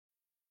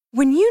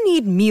When you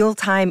need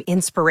mealtime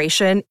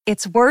inspiration,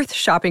 it's worth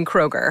shopping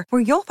Kroger,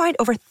 where you'll find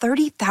over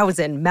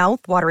 30,000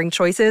 mouth-watering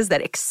choices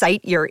that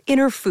excite your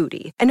inner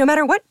foodie. And no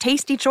matter what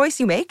tasty choice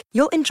you make,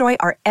 you'll enjoy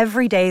our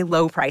everyday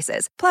low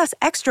prices, plus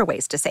extra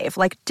ways to save,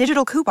 like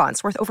digital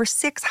coupons worth over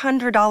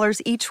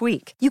 $600 each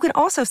week. You can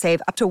also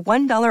save up to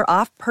 $1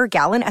 off per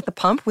gallon at the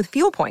pump with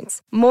fuel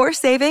points. More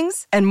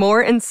savings and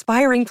more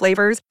inspiring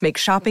flavors make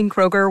shopping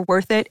Kroger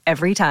worth it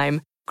every time.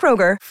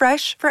 Kroger,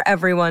 fresh for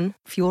everyone.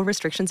 Fuel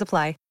restrictions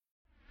apply.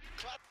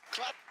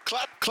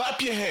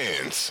 Clap your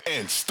hands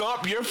and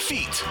stomp your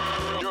feet.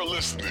 You're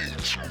listening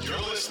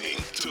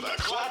to the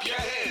Clap Your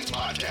Hands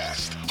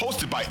podcast,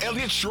 hosted by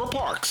Elliot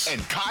Shore-Parks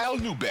and Kyle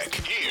Newbeck.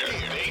 Here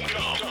they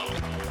go.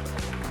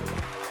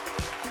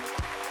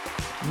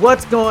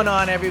 What's going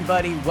on,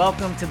 everybody?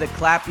 Welcome to the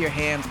Clap Your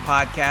Hands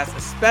podcast, a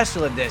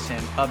special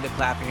edition of the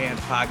Clap Your Hands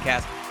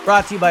podcast,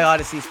 brought to you by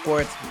Odyssey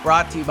Sports,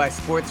 brought to you by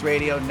Sports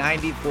Radio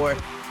 94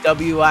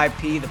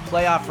 WIP. The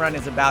playoff run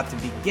is about to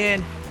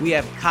begin. We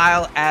have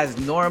Kyle as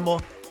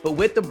normal. But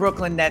with the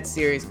Brooklyn Nets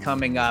series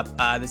coming up,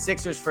 the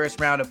Sixers'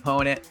 first-round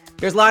opponent,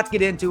 there's a lot to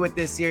get into with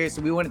this series,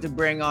 so we wanted to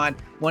bring on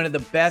one of the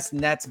best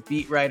Nets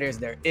beat writers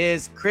there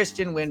is,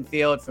 Kristian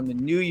Winfield from the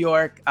New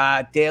York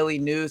Daily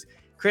News.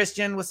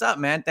 Kristian, what's up,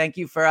 man? Thank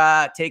you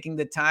for taking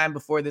the time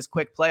before this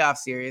quick playoff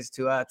series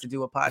to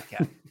do a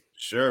podcast.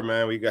 Sure,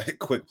 man. We got a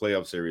quick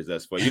playoff series.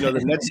 That's fun. You know,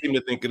 the Nets seem to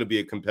think it'll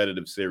be a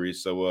competitive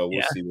series, so we'll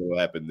see what will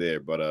happen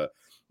there. But,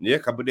 yeah, a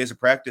couple of days of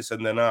practice,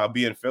 and then I'll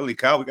be in Philly.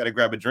 Kyle, we got to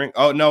grab a drink.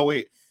 Oh, no,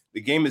 wait. The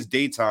game is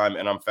daytime,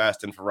 and I'm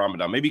fasting for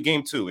Ramadan. Maybe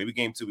game two. We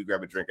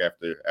grab a drink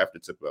after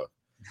tip-off.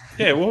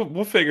 Yeah,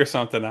 we'll figure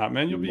something out,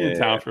 man. You'll be in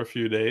town for a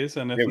few days,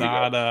 and if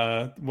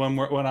not, when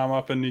I'm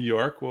up in New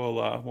York, we'll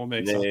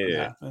make something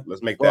happen.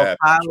 Let's make that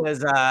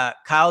happen.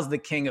 Kyle's the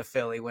king of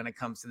Philly when it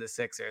comes to the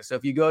Sixers. So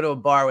if you go to a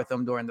bar with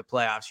him during the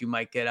playoffs, you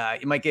might get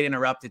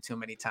interrupted too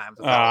many times.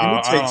 You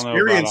need to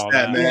experience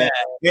that, man.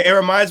 Yeah. It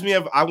reminds me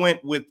of I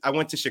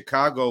went to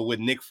Chicago with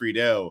Nick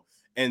Friedel,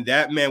 and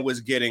that man was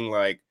getting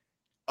like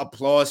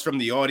applause from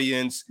the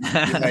audience. He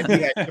had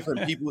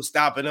different people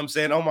stopping him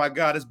saying, "Oh my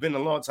God, it's been a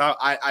long time."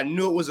 I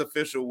knew it was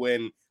official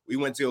when we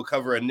went to go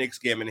cover a Knicks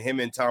game, and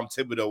him and Tom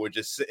Thibodeau were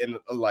just sitting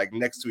like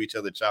next to each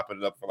other, chopping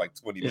it up for like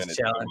 20 minutes.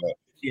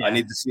 Yeah. I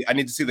need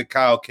to see the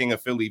Kyle King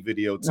of Philly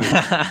video too.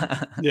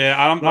 Yeah,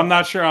 I'm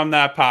not sure I'm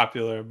that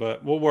popular,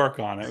 but we'll work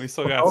on it. We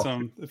still got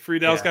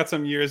Friedel's got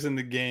some years in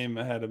the game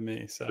ahead of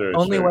me. So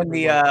only when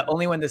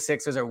the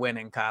Sixers are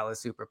winning, Kyle is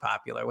super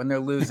popular. When they're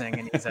losing,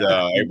 and he's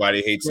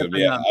everybody hates him.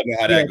 Yeah, I know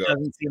how that goes.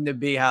 Doesn't seem to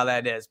be how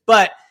that is,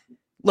 but.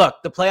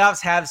 Look, the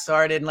playoffs have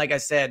started, and like I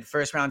said,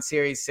 first round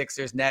series,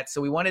 Sixers Nets.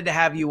 So we wanted to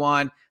have you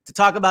on to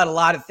talk about a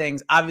lot of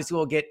things. Obviously,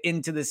 we'll get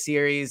into the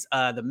series,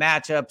 the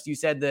matchups. You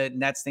said the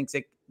Nets thinks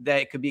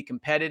that it could be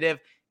competitive.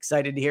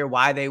 Excited to hear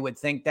why they would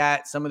think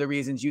that, some of the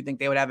reasons you think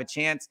they would have a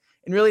chance,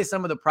 and really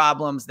some of the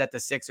problems that the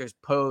Sixers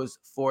pose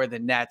for the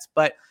Nets.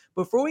 But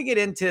before we get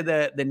into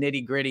the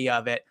nitty gritty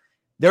of it,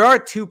 there are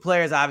two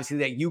players, obviously,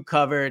 that you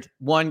covered,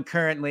 one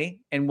currently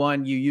and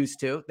one you used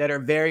to, that are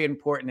very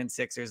important in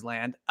Sixers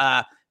land.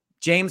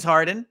 James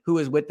Harden, who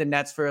was with the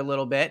Nets for a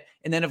little bit,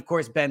 and then, of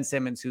course, Ben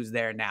Simmons, who's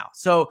there now.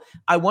 So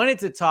I wanted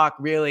to talk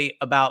really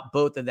about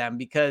both of them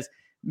because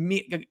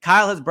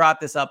Kyle has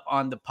brought this up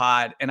on the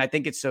pod, and I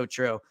think it's so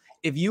true.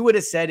 If you would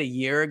have said a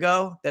year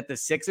ago that the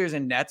Sixers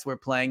and Nets were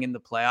playing in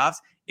the playoffs,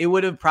 it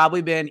would have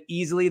probably been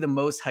easily the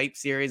most hyped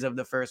series of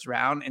the first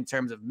round in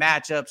terms of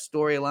matchups,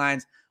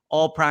 storylines,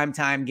 all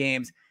primetime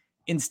games.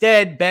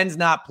 Instead, Ben's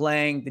not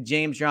playing. The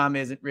James drama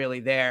isn't really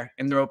there,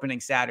 and they're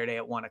opening Saturday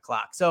at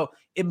 1:00. So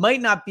it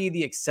might not be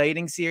the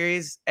exciting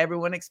series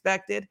everyone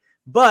expected,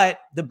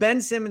 but the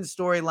Ben Simmons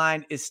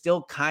storyline is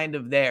still kind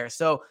of there.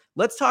 So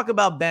let's talk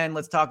about Ben.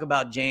 Let's talk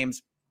about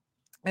James,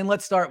 and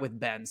let's start with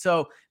Ben.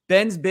 So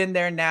Ben's been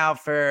there now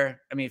for,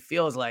 it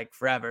feels like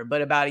forever,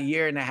 but about a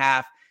year and a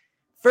half.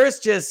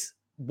 First, just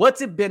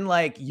what's it been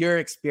like, your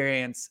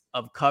experience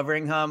of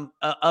covering him,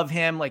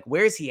 Like,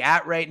 where's he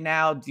at right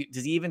now?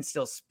 Does he even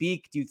still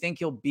speak? Do you think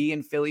he'll be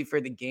in Philly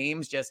for the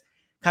games? Just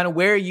kind of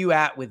where are you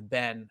at with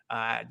Ben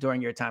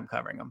during your time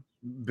covering him?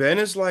 Ben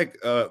is like,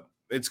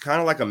 it's kind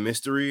of like a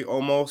mystery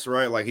almost,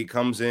 right? Like he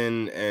comes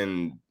in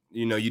and,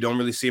 you don't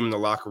really see him in the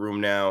locker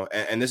room now.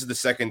 And this is the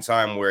second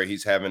time where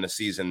he's having a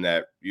season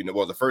that,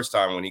 the first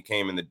time when he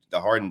came in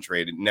the Harden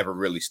trade, it never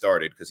really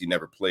started because he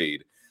never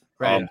played.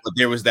 Right. But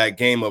there was that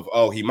game of,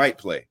 he might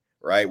play,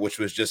 right? Which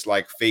was just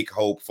like fake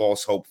hope,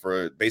 false hope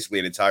for basically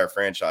an entire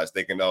franchise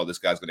thinking, this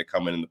guy's going to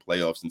come in the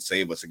playoffs and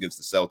save us against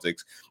the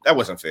Celtics. That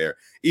wasn't fair.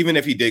 Even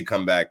if he did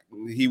come back,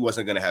 he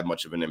wasn't going to have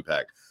much of an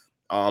impact.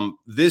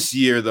 This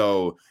year,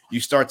 though, you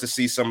start to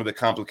see some of the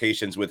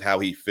complications with how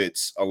he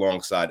fits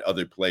alongside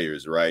other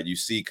players, right? You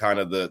see kind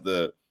of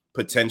the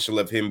potential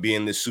of him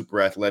being this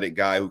super athletic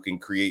guy who can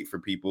create for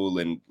people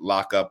and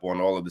lock up on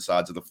all of the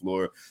sides of the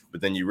floor.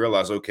 But then you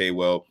realize, okay,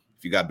 well,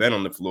 if you got Ben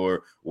on the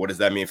floor, what does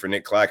that mean for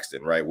Nick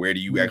Claxton, right? Where do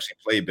you actually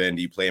play Ben?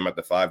 Do you play him at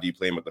the 5? Do you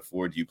play him at the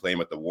 4? Do you play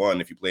him at the 1?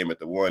 If you play him at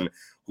the 1,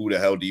 who the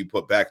hell do you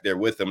put back there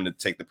with him to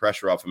take the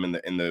pressure off him in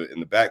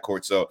the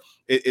backcourt? So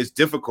it's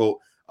difficult.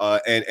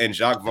 And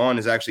Jacques Vaughn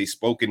has actually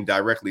spoken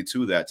directly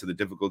to that, to the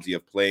difficulty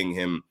of playing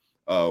him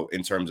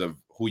in terms of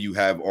who you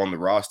have on the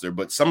roster.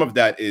 But some of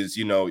that is,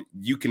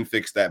 you can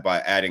fix that by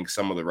adding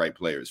some of the right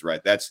players,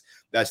 right? That's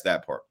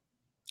that part.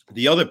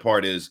 The other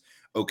part is,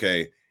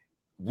 okay,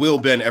 will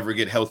Ben ever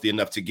get healthy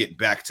enough to get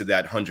back to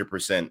that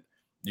 100%,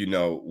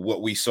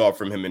 what we saw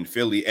from him in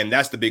Philly? And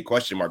that's the big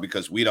question mark,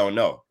 because we don't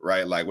know,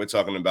 right? Like, we're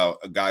talking about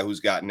a guy who's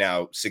got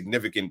now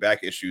significant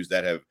back issues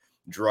that have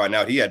drawn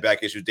out. He had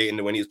back issues dating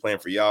to when he was playing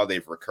for y'all.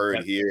 They've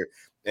recurred here,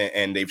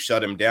 and they've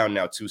shut him down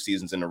now 2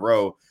 seasons in a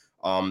row.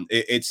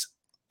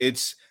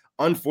 It's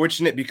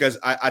unfortunate, because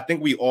I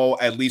think we all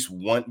at least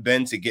want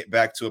Ben to get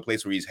back to a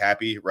place where he's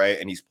happy, right?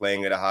 And he's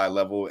playing at a high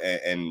level,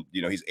 and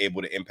he's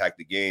able to impact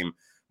the game.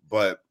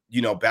 But,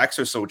 backs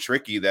are so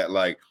tricky that,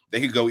 like, they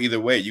could go either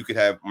way. You could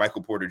have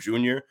Michael Porter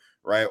Jr.,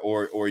 right?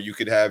 Or you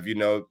could have,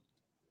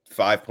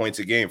 5 points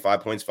a game,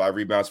 5 points, 5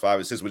 rebounds, 5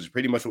 assists, which is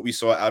pretty much what we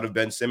saw out of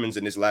Ben Simmons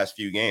in his last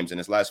few games. In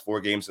his last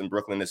 4 games in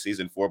Brooklyn this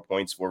season, 4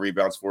 points, 4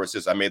 rebounds, 4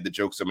 assists. I made the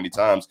joke so many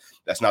times.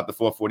 That's not the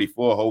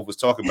 444 Hove was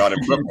talking about in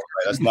Brooklyn,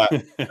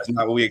 right? That's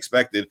not what we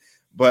expected.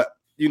 But,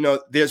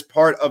 there's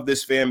part of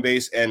this fan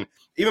base, and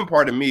even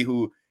part of me,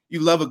 who, you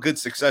love a good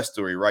success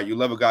story, right? You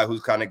love a guy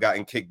who's kind of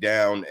gotten kicked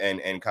down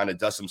and kind of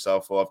dusts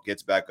himself off,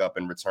 gets back up,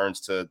 and returns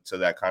to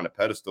that kind of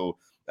pedestal.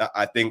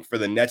 I think for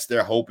the Nets,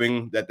 they're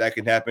hoping that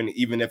can happen,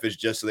 even if it's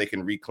just so they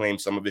can reclaim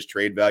some of his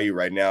trade value.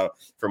 Right now,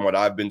 from what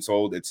I've been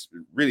told, it's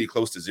really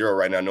close to zero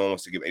right now. No one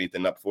wants to give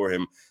anything up for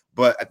him.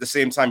 But at the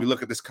same time, you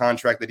look at this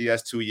contract that he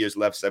has, 2 years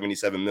left,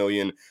 $77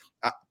 million.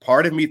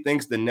 Part of me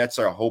thinks the Nets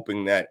are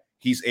hoping that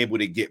he's able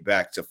to get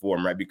back to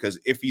form, right? Because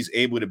if he's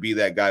able to be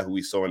that guy who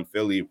we saw in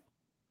Philly,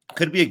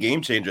 could be a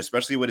game changer,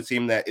 especially with a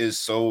team that is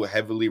so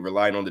heavily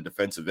reliant on the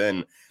defensive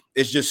end.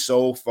 It's just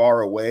so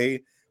far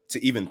away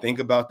to even think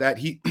about that.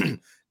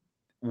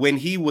 When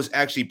he was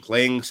actually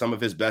playing some of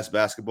his best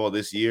basketball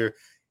this year,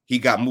 he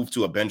got moved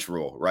to a bench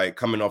role, right?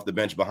 Coming off the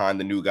bench behind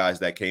the new guys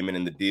that came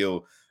in the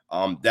deal.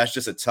 That's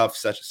just a tough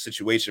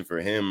situation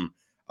for him.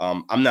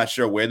 I'm not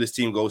sure where this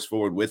team goes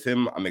forward with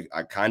him.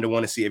 I kind of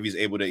want to see if he's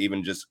able to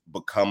even just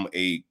become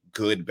a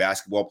good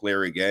basketball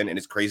player again. And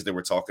it's crazy that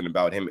we're talking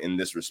about him in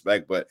this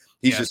respect, but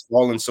he's just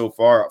fallen so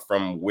far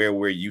from where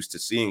we're used to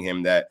seeing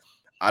him that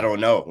I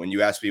don't know. When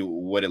you ask me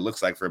what it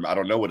looks like for him, I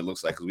don't know what it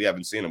looks like, because we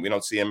haven't seen him. We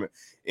don't see him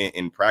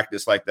in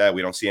practice like that.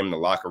 We don't see him in the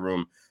locker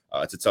room.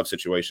 It's a tough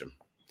situation.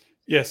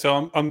 Yeah,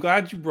 so I'm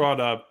glad you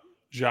brought up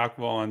Jacques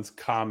Vaughn's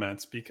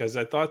comments, because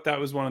I thought that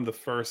was one of the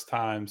first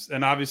times.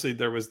 And obviously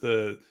there was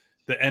the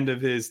end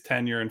of his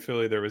tenure in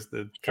Philly. There was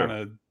the kind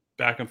of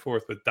back and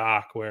forth with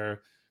Doc,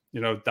 where,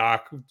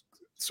 Doc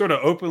sort of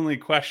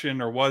openly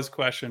was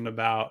questioned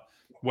about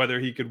whether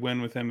he could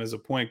win with him as a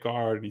point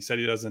guard. And he said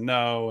he doesn't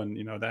know. And,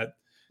 that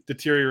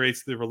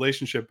deteriorates the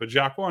relationship. But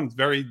Jacques Vaughn's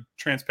very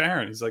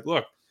transparent. He's like,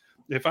 look,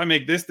 if I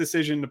make this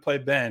decision to play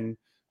Ben,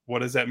 what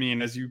does that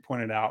mean, as you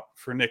pointed out,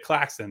 for Nick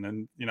Claxton?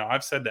 And,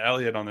 I've said to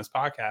Elliot on this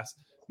podcast,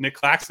 Nick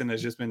Claxton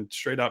has just been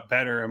straight up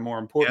better and more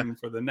important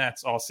for the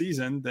Nets all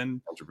season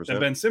than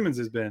Ben Simmons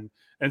has been.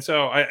 And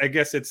so I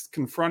guess it's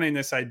confronting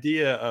this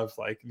idea of,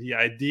 like, the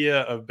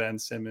idea of Ben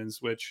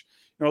Simmons, which,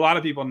 a lot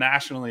of people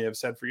nationally have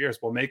said for years,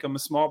 well, make him a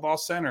small ball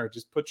center,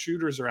 just put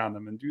shooters around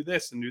him and do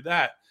this and do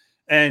that.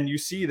 And you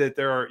see that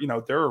there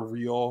are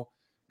real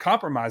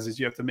compromises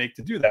you have to make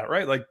to do that,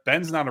 right? Like,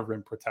 Ben's not a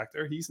rim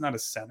protector. He's not a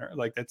center.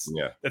 Like, that's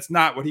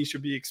not what he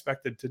should be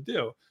expected to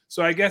do.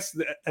 So I guess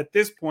at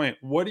this point,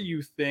 what do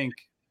you think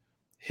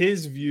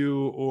his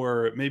view,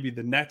 or maybe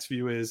the Nets'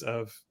 view, is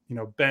of,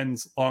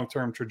 Ben's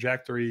long-term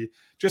trajectory,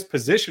 just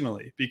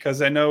positionally?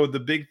 Because I know the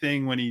big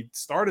thing when he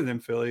started in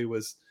Philly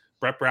was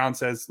Brett Brown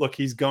says, look,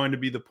 he's going to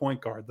be the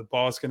point guard. The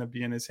ball is going to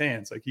be in his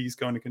hands. Like, he's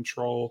going to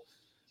control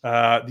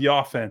the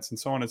offense and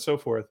so on and so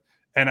forth.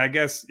 And I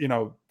guess,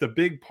 the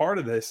big part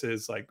of this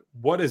is, like,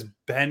 what does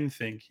Ben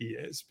think he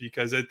is?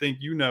 Because I think,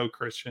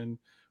 Kristian,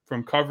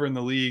 from covering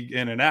the league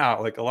in and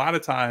out, like, a lot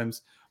of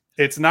times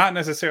it's not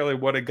necessarily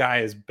what a guy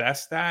is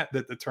best at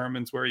that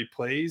determines where he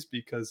plays,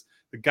 because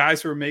the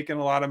guys who are making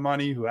a lot of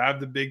money, who have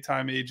the big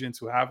time agents,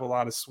 who have a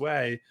lot of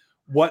sway,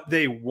 what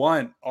they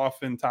want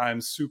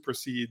oftentimes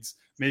supersedes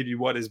maybe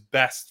what is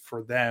best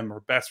for them,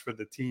 or best for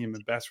the team,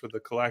 and best for the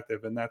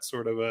collective. And that's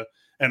sort of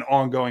an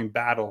ongoing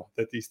battle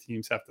that these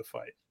teams have to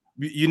fight.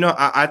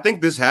 I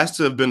think this has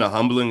to have been a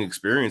humbling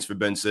experience for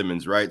Ben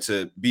Simmons, right?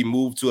 To be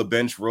moved to a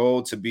bench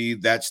role, to be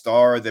that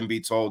star, then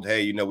be told,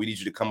 hey, we need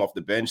you to come off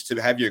the bench,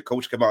 to have your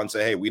coach come out and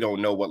say, hey, we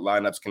don't know what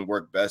lineups can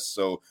work best,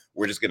 so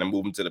we're just going to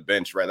move him to the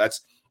bench, right?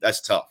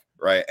 That's tough,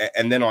 right?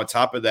 And then on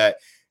top of that,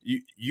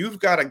 you've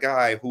got a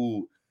guy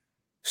who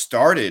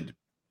started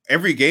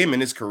every game in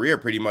his career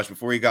pretty much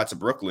before he got to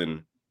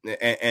Brooklyn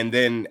And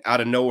then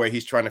out of nowhere,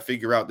 he's trying to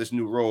figure out this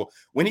new role.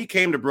 When he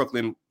came to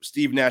Brooklyn,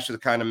 Steve Nash was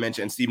kind of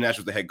mentioned, and Steve Nash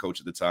was the head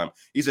coach at the time.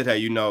 He said,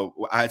 hey,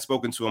 I had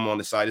spoken to him on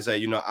the side. He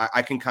said,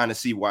 I can kind of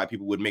see why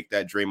people would make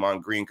that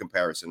Draymond Green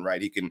comparison,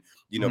 right? He can,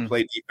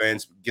 play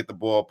defense, get the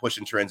ball, push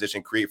in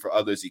transition, create for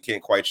others. He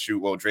can't quite shoot.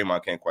 Well,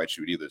 Draymond can't quite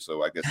shoot either.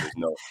 So I guess there's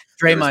no.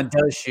 Draymond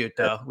does shoot,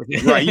 though.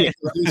 Right.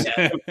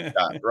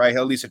 Right.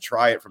 He'll at least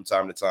try it from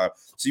time to time.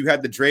 So you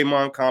had the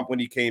Draymond comp when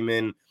he came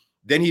in.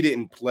 Then he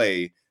didn't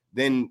play.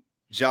 Then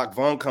Jacques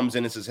Vaughn comes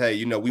in and says,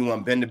 hey, we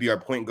want Ben to be our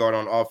point guard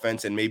on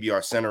offense and maybe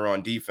our center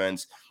on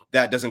defense.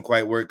 That doesn't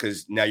quite work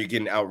because now you're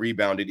getting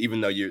out-rebounded,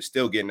 even though you're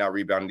still getting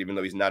out-rebounded, even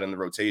though he's not in the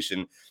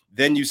rotation.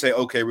 Then you say,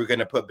 okay, we're going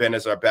to put Ben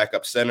as our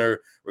backup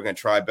center. We're going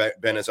to try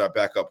Ben as our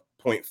backup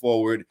point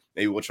forward.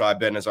 Maybe we'll try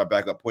Ben as our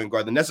backup point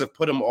guard. The Nets have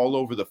put him all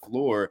over the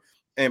floor.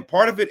 And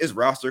part of it is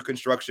roster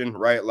construction,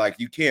 right? Like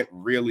you can't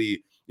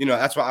really –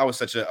 that's why I was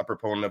such a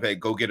proponent of, hey,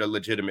 go get a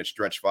legitimate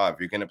stretch five. If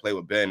you're going to play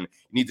with Ben, you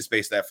need to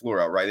space that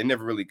floor out, right? They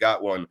never really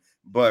got one,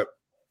 but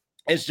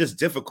it's just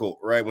difficult,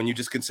 right? When you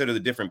just consider the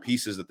different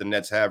pieces that the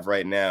Nets have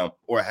right now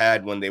or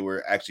had when they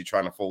were actually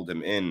trying to fold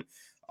him in.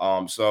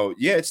 So,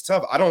 yeah, it's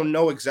tough. I don't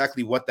know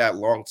exactly what that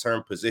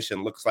long-term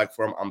position looks like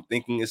for him. I'm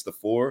thinking it's the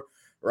 4,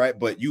 right?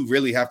 But you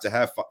really have to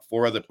have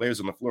 4 other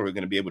players on the floor who are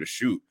going to be able to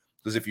shoot.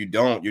 Because if you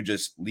don't, you're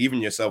just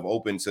leaving yourself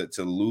open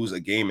to lose a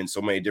game in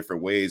so many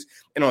different ways.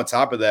 And on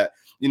top of that,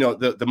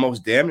 the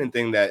most damning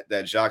thing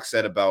that Jacques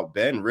said about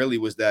Ben really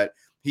was that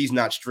he's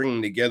not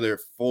stringing together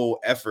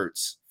full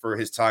efforts for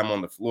his time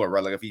on the floor,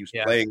 right? Like if he was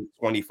playing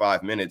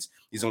 25 minutes,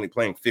 he's only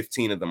playing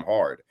 15 of them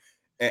hard.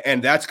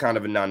 And that's kind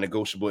of a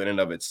non-negotiable in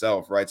and of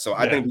itself, right? So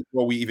I think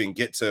before we even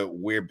get to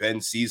where Ben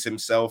sees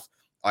himself,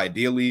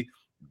 ideally,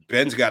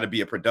 Ben's got to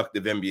be a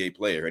productive NBA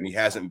player, and he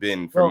hasn't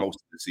been for most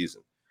of the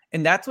season.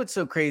 And that's what's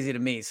so crazy to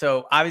me.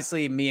 So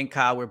obviously me and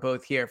Kyle were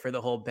both here for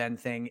the whole Ben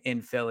thing in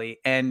Philly.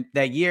 And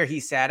that year he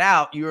sat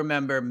out, you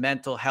remember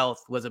mental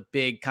health was a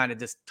big kind of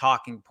just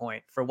talking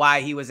point for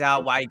why he was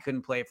out, why he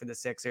couldn't play for the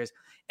Sixers.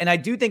 And I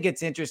do think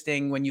it's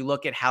interesting when you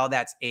look at how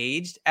that's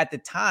aged. At the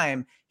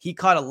time, he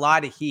caught a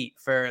lot of heat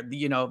for,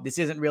 this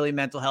isn't really a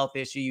mental health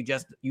issue. You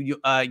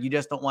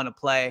just don't want to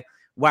play.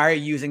 Why are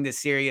you using this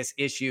serious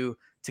issue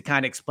to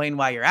kind of explain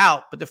why you're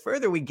out? But the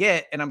further we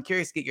get, and I'm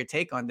curious to get your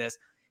take on this,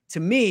 to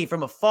me,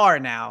 from afar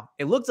now,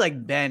 it looks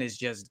like Ben is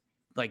just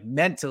like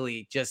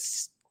mentally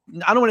just,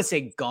 I don't want to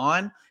say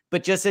gone,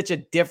 but just such a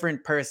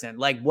different person.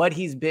 Like what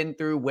he's been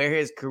through, where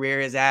his career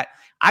is at.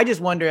 I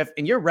just wonder if,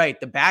 and you're right,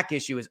 the back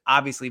issue is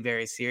obviously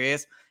very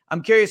serious.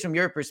 I'm curious from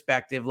your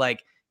perspective,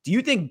 like, do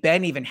you think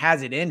Ben even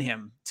has it in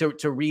him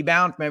to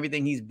rebound from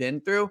everything he's been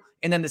through?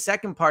 And then the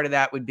second part of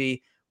that would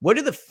be, what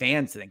do the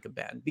fans think of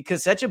Ben?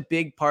 Because such a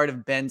big part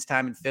of Ben's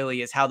time in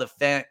Philly is how the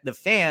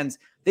fans,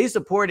 they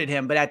supported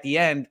him, but at the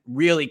end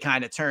really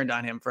kind of turned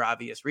on him for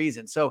obvious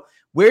reasons. So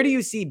where do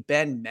you see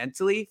Ben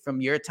mentally from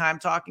your time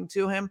talking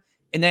to him?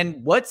 And then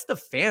what's the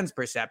fans'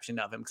 perception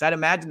of him? Because I'd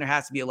imagine there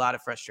has to be a lot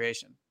of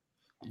frustration.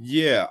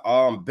 Yeah,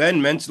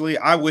 Ben mentally,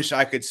 I wish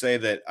I could say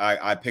that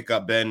I pick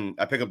up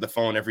the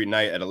phone every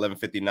night at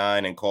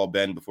 11:59 and call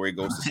Ben before he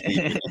goes to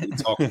sleep and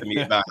talk to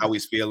me about how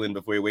he's feeling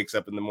before he wakes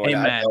up in the morning.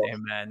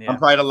 Amen. Yeah. I'm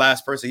probably the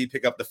last person he'd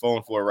pick up the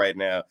phone for right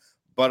now.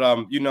 But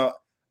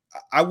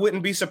I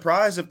wouldn't be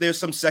surprised if there's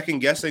some second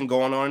guessing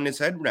going on in his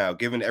head now,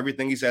 given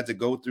everything he's had to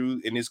go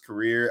through in his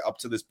career up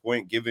to this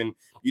point, given,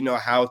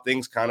 how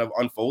things kind of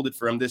unfolded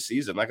for him this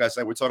season. Like I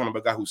said, we're talking about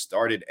a guy who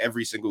started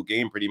every single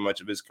game pretty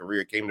much of his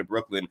career, came to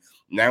Brooklyn.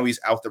 Now he's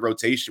out the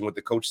rotation with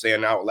the coach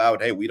saying out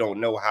loud, hey, we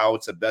don't know how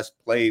to best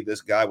play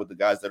this guy with the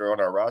guys that are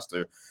on our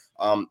roster.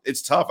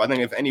 It's tough. I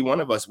think if any one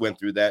of us went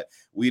through that,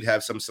 we'd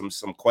have some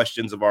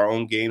questions of our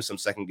own game, some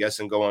second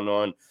guessing going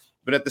on.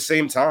 But at the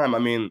same time, I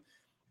mean,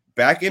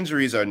 back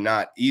injuries are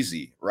not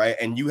easy, right?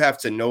 And you have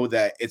to know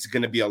that it's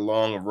going to be a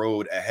long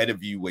road ahead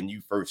of you when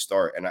you first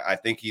start. And I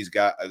think he's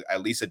got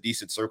at least a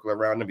decent circle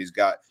around him. He's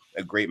got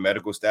a great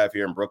medical staff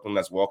here in Brooklyn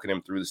that's walking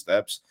him through the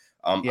steps.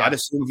 I'd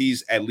assume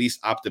he's at least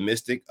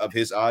optimistic of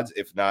his odds,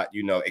 if not,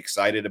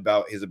 excited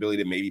about his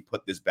ability to maybe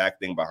put this back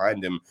thing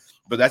behind him.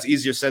 But that's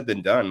easier said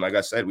than done. Like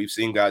I said, we've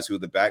seen guys who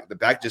the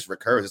back just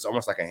recurs. It's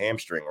almost like a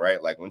hamstring,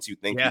 right? Like once you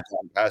think you've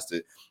gone past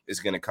it, it's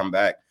going to come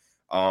back.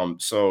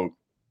 So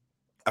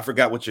I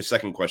forgot what your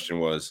second question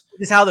was.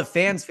 This is how the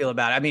fans feel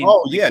about it. I mean,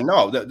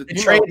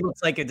 the trade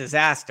looks like a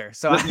disaster.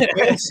 So the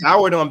fans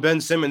soured on Ben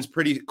Simmons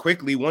pretty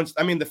quickly.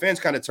 The fans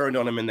kind of turned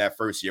on him in that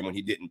first year when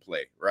he didn't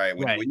play, right?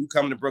 When you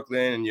come to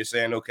Brooklyn and you're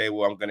saying, okay,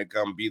 well, I'm going to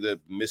come be the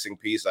missing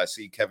piece. I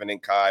see Kevin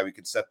and Kai. We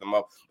can set them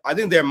up. I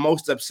think they're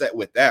most upset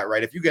with that,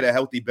 right? If you get a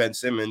healthy Ben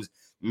Simmons,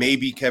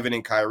 maybe Kevin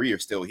and Kyrie are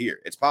still here.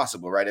 It's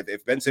possible, right?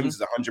 If Ben Simmons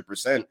is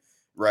 100%,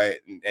 right,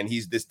 and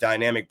he's this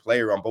dynamic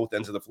player on both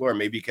ends of the floor,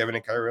 maybe Kevin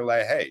and Kyrie are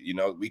like, hey,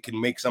 we can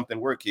make something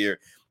work here.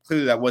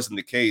 Clearly that wasn't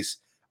the case.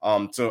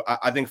 So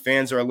I think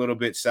fans are a little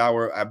bit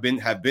sour.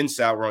 Have been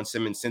sour on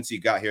Simmons since he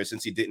got here,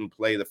 since he didn't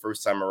play the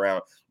first time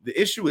around.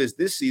 The issue is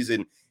this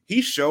season,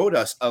 he showed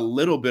us a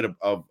little bit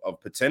of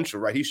potential,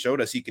 right? He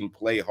showed us he can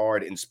play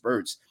hard in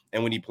spurts.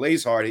 And when he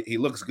plays hard, he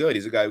looks good.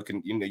 He's a guy who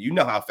can, you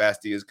know how fast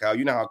he is, Kyle.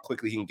 You know how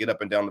quickly he can get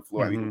up and down the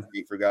floor, how he can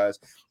create for guys.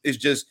 It's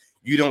just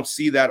you don't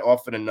see that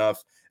often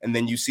enough. And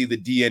then you see the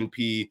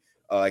DNP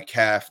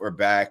calf or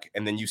back,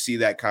 and then you see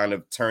that kind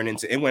of turn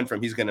into, it went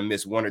from he's going to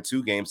miss 1 or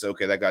 2 games. So,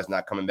 okay, that guy's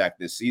not coming back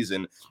this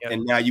season. Yep.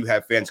 And now you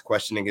have fans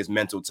questioning his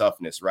mental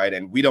toughness, right?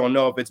 And we don't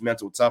know if it's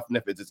mental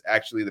toughness, if it's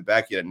actually the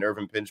back, he had a nerve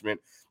impingement,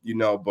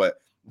 but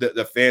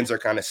the fans are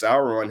kind of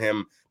sour on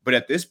him. But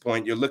at this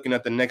point, you're looking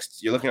at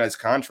his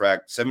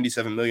contract,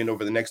 $77 million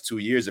over the next 2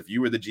 years. If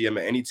you were the GM of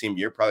any team,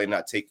 you're probably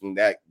not taking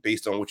that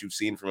based on what you've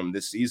seen from him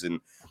this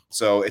season.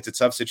 So it's a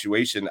tough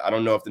situation. I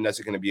don't know if the Nets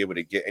are going to be able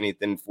to get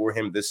anything for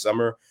him this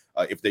summer,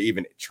 if they're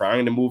even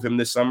trying to move him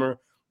this summer.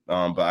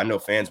 But I know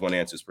fans want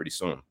answers pretty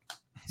soon.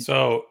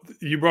 So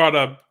you brought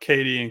up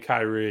Katie and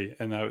Kyrie,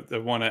 and I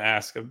want to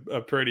ask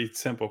a pretty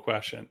simple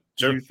question.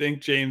 Sure. Do you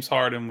think James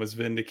Harden was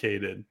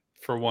vindicated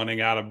for wanting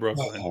out of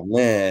Brooklyn? Oh,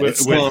 man. With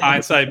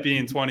hindsight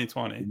being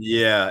 2020.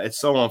 Yeah, it's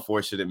so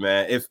unfortunate,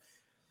 man. If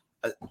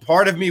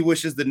part of me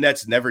wishes the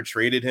Nets never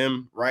traded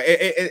him, right?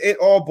 It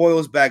all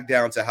boils back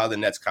down to how the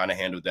Nets kind of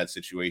handled that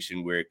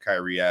situation where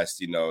Kyrie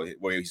asked,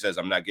 where he says,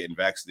 I'm not getting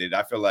vaccinated.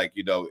 I feel like,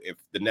 if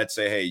the Nets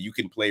say, hey, you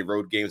can play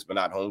road games but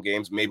not home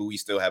games, maybe we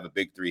still have a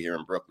big 3 here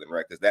in Brooklyn,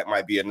 right? Because that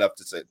might be enough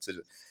to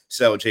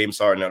sell James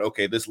Harden out.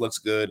 Okay, this looks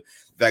good.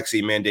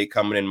 Vaccine mandate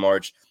coming in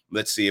March.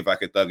 Let's see if I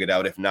could thug it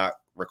out. If not,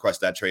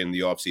 request that trade in the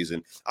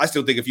offseason. I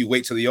still think if you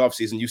wait till the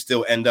offseason, you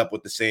still end up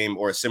with the same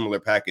or a similar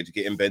package,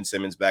 getting Ben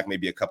Simmons back,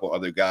 maybe a couple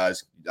other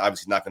guys.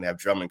 Obviously not going to have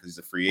Drummond because he's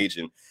a free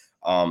agent.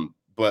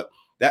 But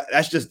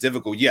that's just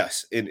difficult.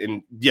 Yes.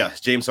 And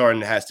yes, James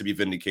Harden has to be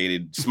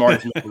vindicated.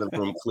 Smartest man in the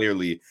room,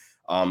 clearly.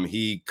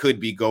 He could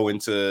be going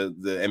to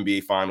the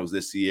NBA Finals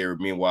this year.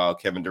 Meanwhile,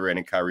 Kevin Durant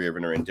and Kyrie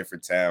Irving are in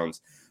different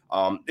towns.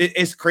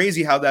 It's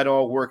crazy how that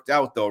all worked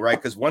out, though, right?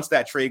 Because once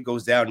that trade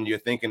goes down and you're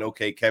thinking,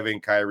 okay,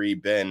 Kevin, Kyrie,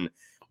 Ben,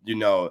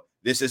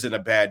 this isn't a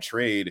bad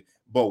trade.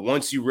 But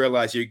once you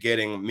realize you're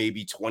getting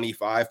maybe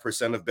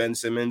 25% of Ben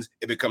Simmons,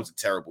 it becomes a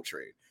terrible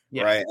trade,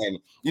 right? And,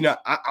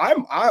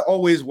 I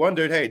always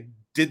wondered, hey,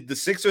 did the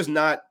Sixers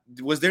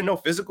was there no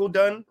physical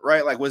done,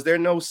 right? Like, was there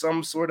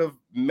some sort of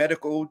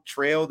medical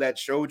trail that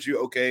showed you,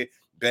 okay,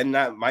 Ben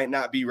might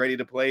not be ready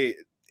to play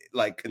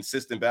like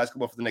consistent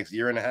basketball for the next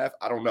year and a half?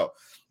 I don't know.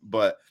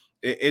 But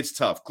it's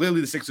tough.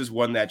 Clearly, the Sixers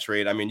won that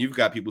trade. I mean, you've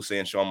got people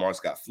saying Sean Marks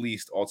got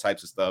fleeced, all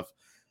types of stuff.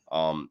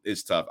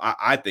 It's tough.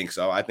 I think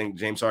so. I think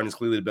James Harden is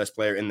clearly the best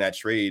player in that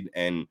trade.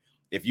 And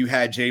if you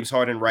had James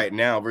Harden right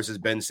now versus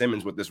Ben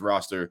Simmons with this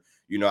roster,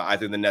 I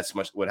think the Nets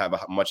would have a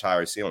much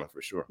higher ceiling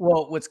for sure.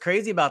 Well, what's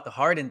crazy about the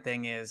Harden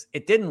thing is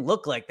it didn't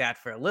look like that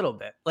for a little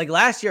bit. Like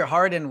last year,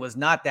 Harden was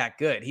not that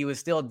good. He was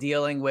still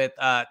dealing with,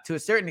 to a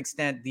certain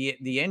extent,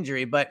 the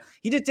injury, but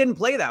he just didn't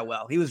play that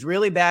well. He was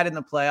really bad in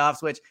the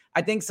playoffs, which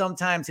I think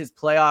sometimes his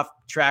playoff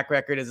track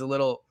record is a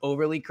little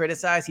overly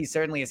criticized. He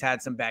certainly has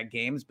had some bad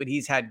games, but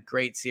he's had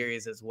great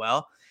series as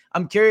well.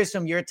 I'm curious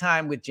from your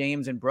time with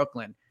James in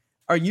Brooklyn,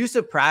 are you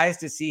surprised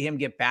to see him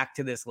get back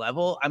to this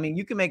level? I mean,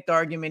 you can make the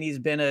argument he's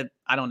been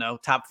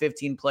top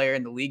 15 player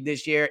in the league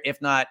this year,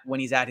 if not when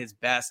he's at his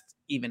best,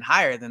 even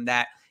higher than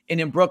that.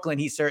 And in Brooklyn,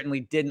 he certainly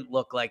didn't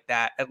look like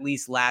that, at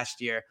least last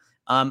year.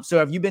 So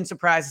have you been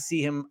surprised to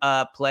see him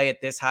play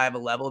at this high of a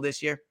level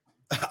this year?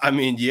 I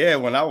mean, yeah,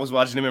 when I was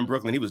watching him in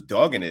Brooklyn, he was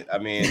dogging it. I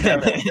mean, he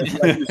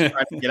was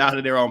trying to get out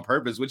of there on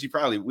purpose, which he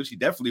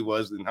definitely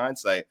was in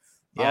hindsight.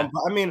 Yeah.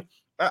 But I mean,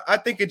 I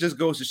think it just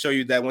goes to show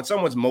you that when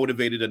someone's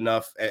motivated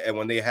enough and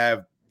when they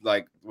have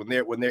when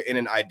they're in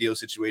an ideal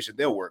situation,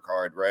 they'll work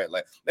hard, right?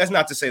 Like that's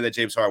not to say that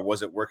James Harden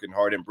wasn't working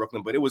hard in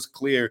Brooklyn, but it was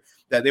clear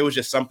that there was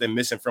just something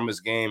missing from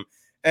his game.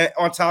 And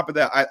on top of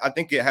that, I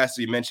think it has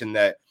to be mentioned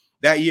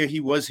that year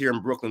he was here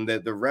in Brooklyn,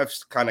 that the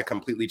refs kind of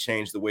completely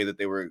changed the way that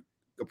they were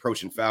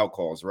approaching foul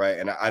calls, right?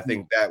 And I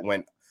think that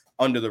went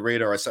under the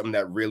radar as something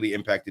that really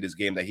impacted his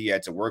game that he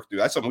had to work through.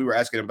 That's something we were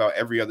asking about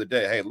every other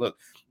day. Hey, look,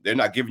 they're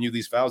not giving you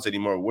these fouls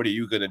anymore. What are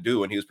you going to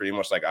do? And he was pretty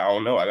much like, I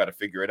don't know. I got to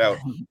figure it out.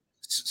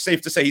 Safe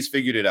to say he's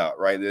figured it out,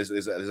 right?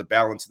 There's a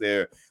balance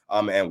there,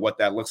 and what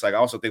that looks like. I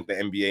also think the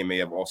NBA may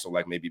have also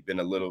maybe become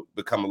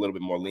a little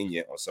bit more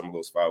lenient on some of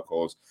those foul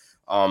calls.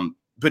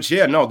 But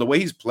yeah, no, the way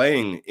he's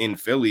playing in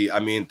Philly, I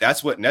mean,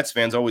 that's what Nets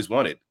fans always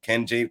wanted.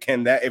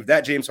 If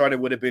that James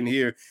Harden would have been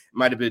here, it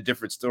might have been a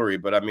different story.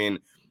 But I mean,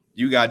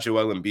 you got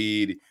Joel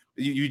Embiid.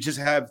 You just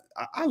have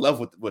 – I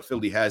love what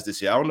Philly has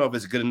this year. I don't know if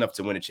it's good enough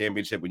to win a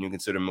championship when you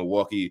consider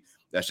Milwaukee.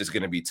 That's just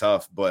going to be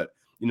tough. But,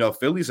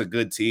 Philly's a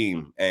good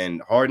team. And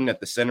Harden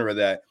at the center of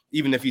that,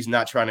 even if he's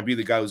not trying to be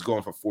the guy who's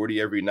going for 40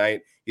 every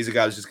night, he's a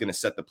guy who's just going to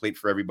set the plate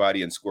for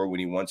everybody and score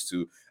when he wants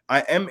to. I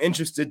am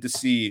interested to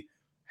see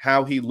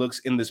how he looks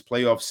in this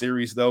playoff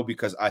series, though,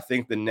 because I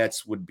think the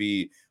Nets would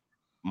be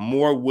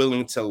more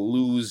willing to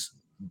lose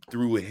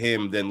through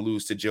him than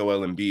lose to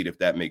Joel Embiid, if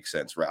that makes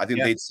sense, right? I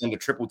think they'd send a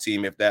triple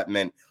team if that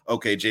meant,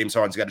 okay, James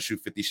Harden's got to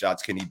shoot 50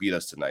 shots. Can he beat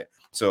us tonight?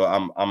 So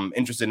I'm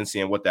interested in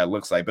seeing what that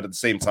looks like. But at the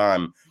same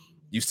time,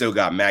 you still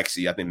got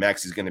Maxey. I think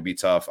Maxey's going to be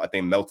tough. I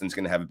think Melton's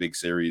going to have a big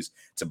series.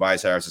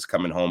 Tobias Harris is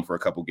coming home for a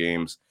couple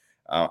games.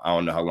 I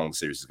don't know how long the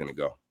series is going to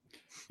go.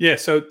 Yeah,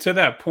 so to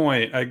that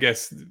point, I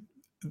guess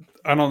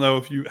I don't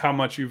know how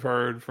much you've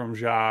heard from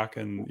Jacques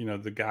and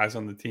the guys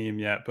on the team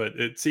yet, but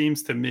it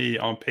seems to me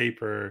on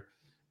paper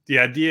the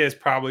idea is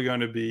probably going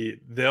to be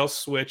they'll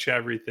switch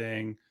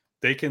everything.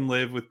 They can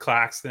live with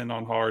Claxton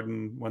on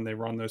Harden when they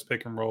run those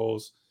pick and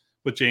rolls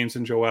with James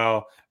and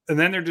Joel, and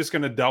then they're just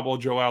going to double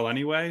Joel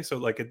anyway. So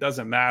like it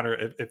doesn't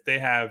matter if they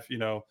have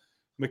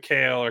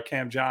McHale or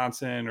Cam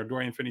Johnson or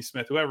Dorian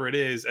Finney-Smith, whoever it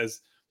is,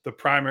 as the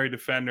primary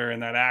defender in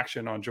that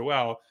action on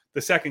Joel.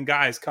 The second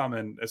guy is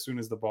coming as soon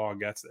as the ball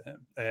gets to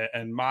him.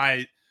 And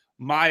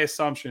my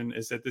assumption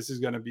is that this is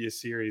going to be a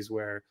series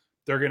where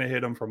they're going to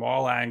hit him from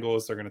all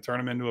angles. They're going to turn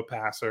him into a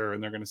passer,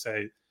 and they're going to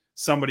say,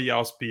 somebody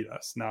else beat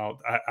us. Now,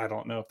 I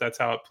don't know if that's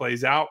how it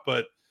plays out,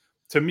 but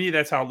to me,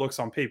 that's how it looks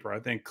on paper. I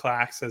think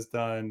Clax has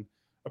done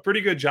a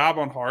pretty good job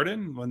on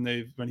Harden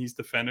when he's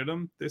defended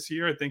him this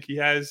year. I think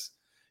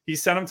he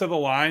sent him to the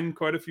line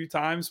quite a few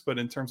times, but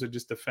in terms of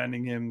just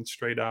defending him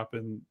straight up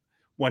and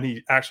when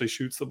he actually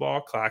shoots the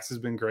ball, Clax has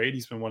been great.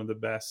 He's been one of the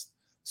best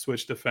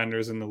switch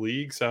defenders in the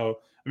league. So,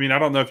 I mean, I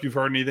don't know if you've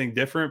heard anything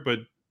different, but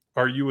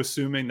are you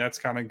assuming that's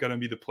kind of going to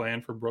be the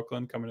plan for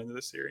Brooklyn coming into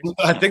the series?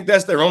 I think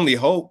that's their only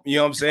hope. You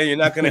know what I'm saying? You're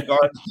not going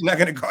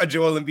to guard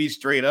Joel Embiid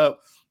straight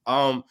up.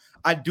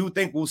 I do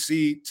think we'll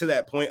see, to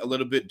that point, a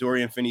little bit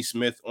Dorian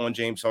Finney-Smith on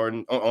James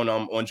Harden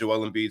on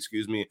Joel Embiid.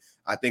 Excuse me.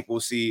 I think we'll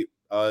see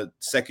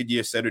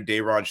second-year setter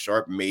Day'Ron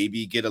Sharpe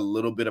maybe get a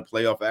little bit of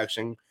playoff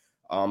action.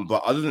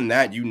 But other than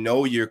that,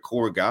 your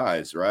core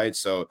guys, right?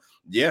 So,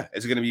 yeah,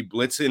 it's going to be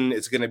blitzing.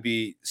 It's going to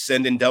be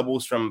sending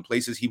doubles from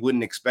places he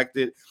wouldn't expect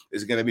it.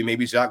 It's going to be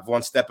maybe Jacques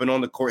Vaughn stepping on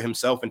the court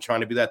himself and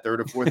trying to be that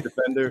third or fourth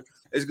defender.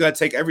 It's going to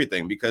take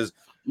everything because,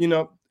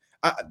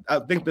 I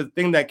think the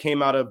thing that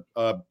came out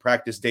of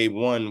practice day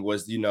one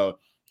was,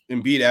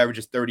 Embiid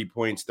averages 30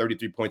 points,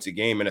 33 points a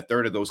game, and a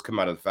third of those come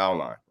out of the foul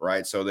line,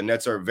 right? So the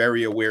Nets are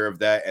very aware of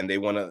that, and they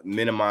want to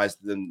minimize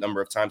the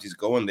number of times he's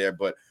going there.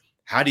 But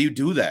how do you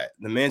do that?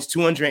 The man's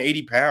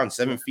 280 pounds,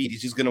 7 feet.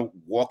 He's just going to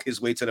walk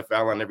his way to the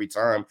foul line every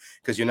time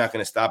because you're not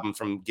going to stop him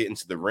from getting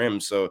to the rim.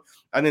 So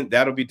I think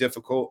that'll be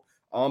difficult.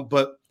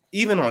 But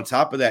even on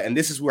top of that, and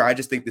this is where I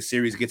just think the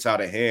series gets out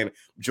of hand,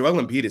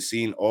 Joel Embiid has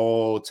seen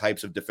all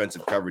types of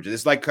defensive coverages.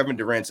 It's like Kevin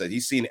Durant said.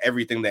 He's seen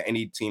everything that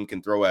any team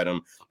can throw at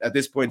him. At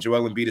this point,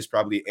 Joel Embiid is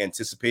probably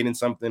anticipating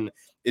something.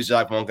 Is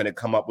Jacques Vaughn going to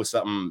come up with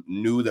something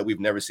new that we've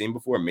never seen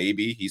before?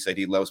 Maybe. He said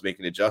he loves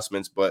making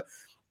adjustments, but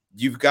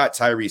you've got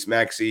Tyrese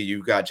Maxey,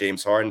 you've got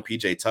James Harden,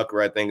 PJ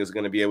Tucker, I think, is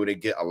going to be able to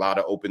get a lot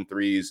of open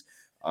threes.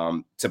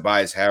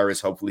 Tobias Harris,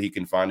 hopefully he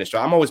can find a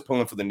shot. I'm always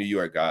pulling for the New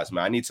York guys,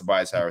 man. I need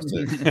Tobias Harris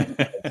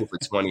to go for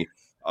 20.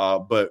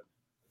 But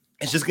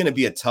it's just going to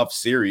be a tough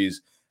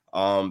series.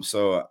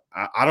 So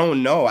I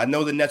don't know. I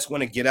know the Nets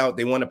want to get out.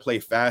 They want to play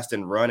fast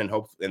and run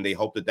and they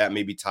hope that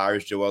maybe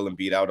tires Joel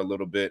Embiid out a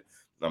little bit.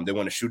 They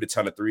want to shoot a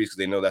ton of threes because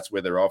they know that's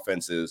where their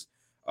offense is.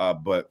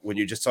 But when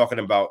you're just talking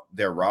about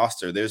their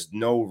roster, there's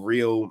no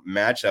real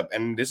matchup.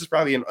 And this is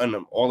probably in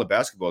all of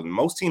basketball.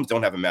 Most teams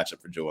don't have a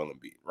matchup for Joel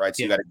Embiid, right?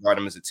 So you got to guard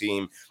him as a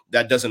team.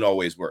 That doesn't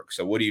always work.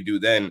 So what do you do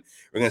then?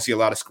 We're going to see a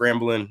lot of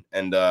scrambling.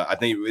 And I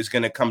think it's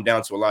going to come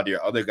down to a lot of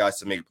your other guys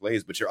to make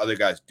plays, but your other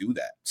guys do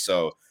that.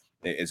 So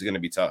it's going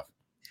to be tough.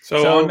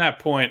 So on that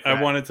point,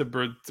 I wanted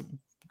to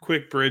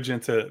quick bridge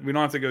into, we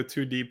don't have to go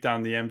too deep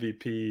down the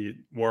MVP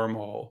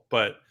wormhole,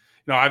 but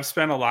I've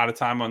spent a lot of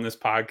time on this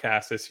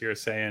podcast this year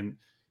saying,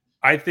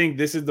 I think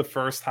this is the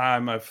first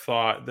time I've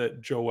thought that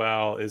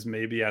Joel is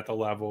maybe at the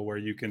level where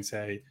you can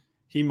say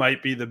he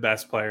might be the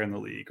best player in the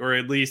league, or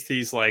at least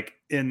he's like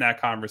in that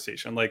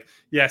conversation. Like,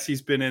 yes,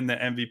 he's been in the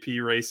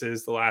MVP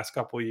races the last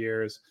couple of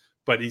years,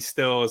 but he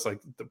still is like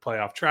the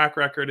playoff track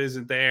record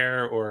isn't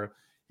there, or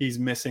he's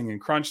missing in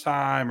crunch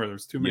time, or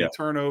there's too many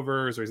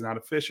turnovers, or he's not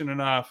efficient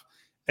enough.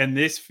 And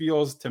this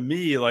feels to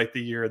me like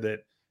the year that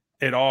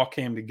it all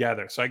came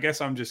together. So I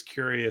guess I'm just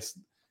curious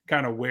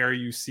kind of where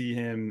you see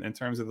him in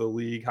terms of the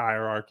league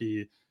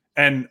hierarchy,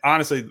 and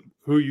honestly,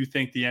 who you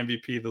think the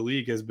MVP of the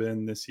league has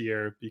been this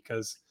year,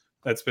 because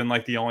that's been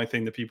like the only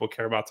thing that people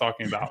care about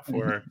talking about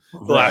for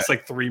the last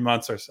like 3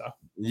 months or so.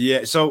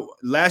 Yeah. So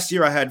last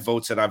year I had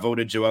votes and I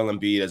voted Joel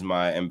Embiid as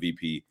my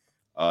MVP.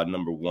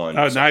 Number one.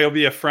 Oh, so now you'll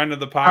be a friend of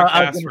the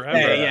podcast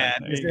forever.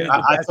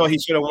 I thought he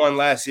should have won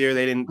last year.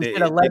 They didn't. They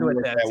led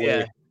with that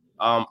way.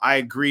 I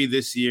agree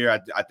this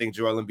year. I think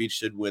Joel Embiid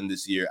should win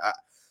this year.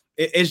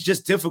 It's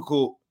just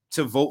difficult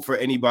to vote for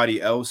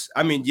anybody else.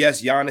 I mean,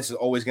 yes, Giannis is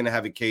always going to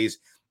have a case.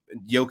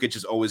 Jokic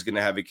is always going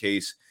to have a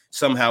case.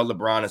 Somehow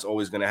LeBron is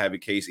always going to have a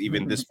case,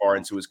 even this far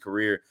into his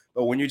career.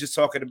 But when you're just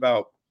talking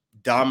about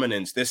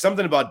dominance, there's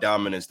something about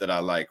dominance that I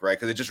like, right?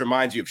 Because it just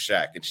reminds you of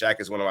Shaq, and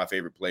Shaq is one of my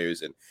favorite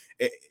players. And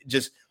it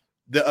just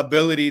the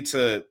ability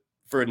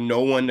for no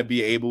one to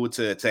be able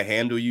to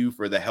handle you,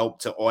 for the help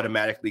to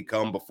automatically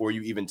come before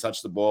you even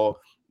touch the ball.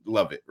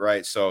 love it,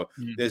 right? So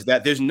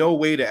there's no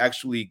way to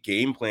actually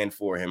game plan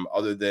for him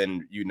other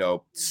than,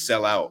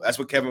 sell out. That's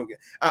what Kevin,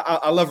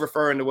 I love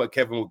referring to what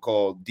Kevin would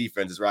call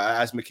defenses, right?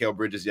 I asked Mikal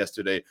Bridges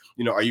yesterday,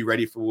 are you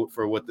ready for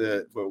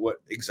what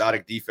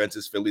exotic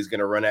defenses Philly's going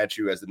to run at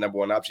you as the number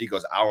one option? He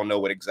goes, I don't know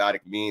what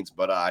exotic means,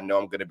 but I know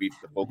I'm going to be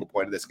the focal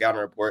point of the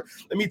scouting report.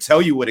 Let me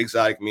tell you what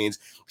exotic means.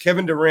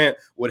 Kevin Durant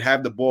would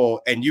have the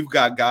ball, and you've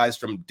got guys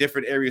from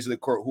different areas of the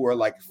court who are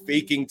like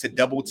faking to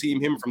double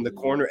team him from the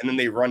corner, and then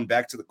they run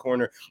back to the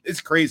corner.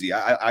 It's crazy.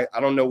 I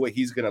don't know what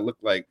he's going to look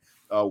like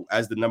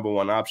as the number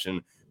one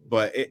option,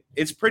 but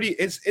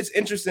it's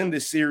interesting,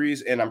 this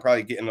series. And I'm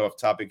probably getting off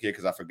topic here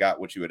because I forgot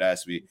what you had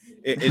asked me.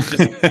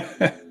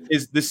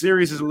 The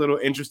series is a little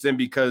interesting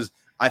because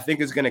I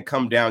think it's going to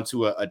come down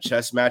to a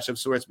chess match of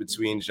sorts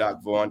between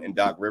Jacques Vaughn and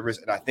Doc Rivers.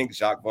 And I think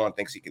Jacques Vaughn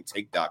thinks he can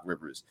take Doc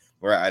Rivers,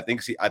 where I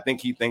think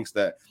he thinks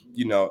that,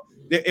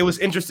 it was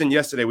interesting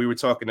yesterday. We were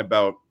talking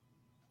about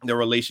the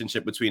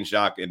relationship between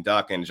Jacques and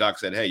Doc, and Jacques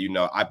said, hey,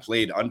 I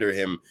played under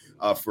him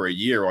for a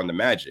year on the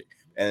Magic.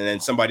 And then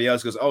somebody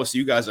else goes, oh, so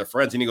you guys are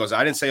friends. And he goes,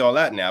 I didn't say all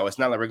that now. It's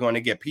not like we're going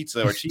to get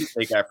pizza or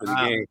cheesesteak after the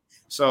game.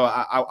 So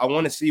I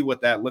want to see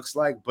what that looks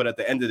like. But at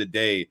the end of the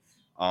day,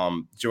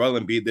 Joel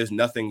Embiid, there's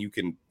nothing you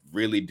can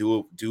really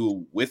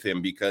do with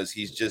him because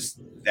he's just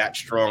that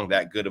strong,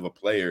 that good of a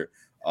player.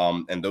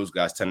 And those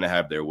guys tend to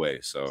have their way.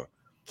 So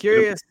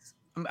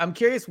I'm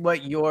curious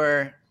what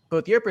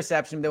both your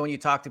perception, then when you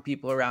talk to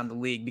people around the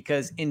league,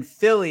 because in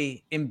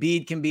Philly,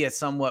 Embiid can be a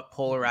somewhat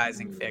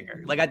polarizing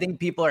figure. Like, I think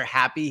people are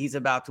happy he's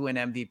about to win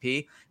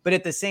MVP, but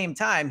at the same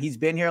time, he's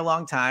been here a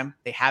long time.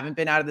 They haven't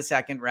been out of the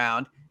second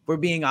round. If we're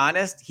being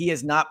honest, he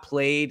has not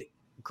played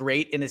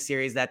great in a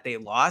series that they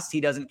lost.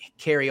 He doesn't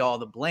carry all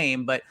the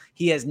blame, but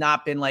he has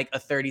not been like a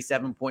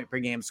 37 point per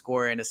game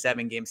scorer in a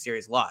 7-game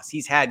series loss.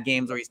 He's had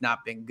games where he's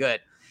not been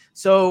good.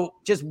 So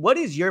just what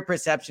is your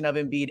perception of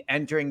Embiid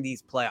entering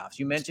these playoffs?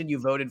 You mentioned you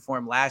voted for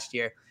him last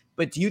year,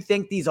 but do you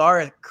think these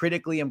are a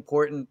critically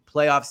important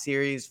playoff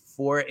series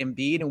for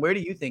Embiid? And where do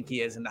you think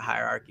he is in the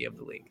hierarchy of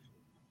the league?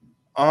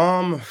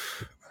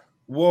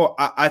 Well,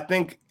 I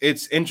think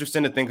it's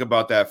interesting to think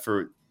about that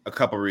for a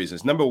couple of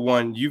reasons. Number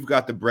one, you've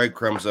got the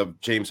breadcrumbs of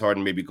James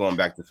Harden maybe going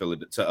back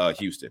to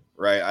Houston,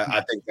 right?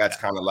 I think that's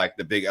kind of like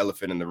the big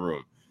elephant in the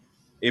room.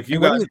 What do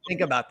you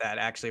think about that,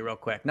 actually, real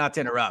quick? Not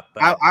to interrupt,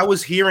 but I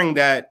was hearing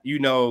that,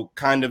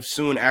 kind of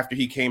soon after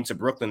he came to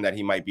Brooklyn that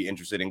he might be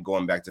interested in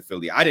going back to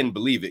Philly. I didn't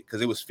believe it because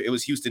it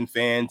was Houston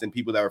fans and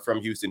people that were from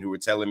Houston who were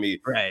telling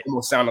me, right,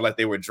 almost sounded like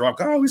they were drunk.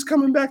 Oh, he's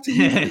coming back to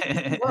Houston.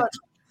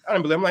 I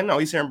didn't believe. I'm like, no,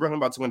 he's here in Brooklyn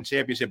about to win a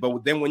championship.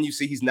 But then when you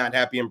see he's not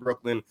happy in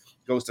Brooklyn,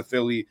 goes to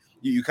Philly,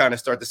 you kind of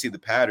start to see the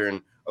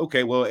pattern.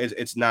 Okay, well,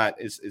 it's not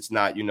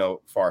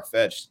far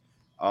fetched.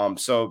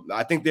 So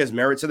I think there's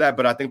merit to that,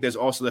 but I think there's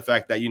also the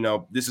fact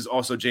that, this is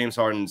also James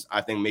Harden's,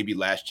 I think, maybe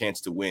last chance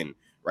to win,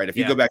 right? If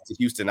you go back to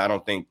Houston, I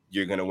don't think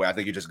you're going to win. I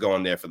think you're just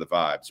going there for the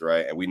vibes,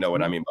 right? And we know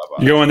what I mean by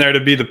vibes. You're going there to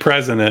be the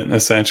president,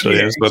 essentially,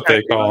 is what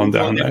they call him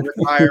down there.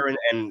 Retire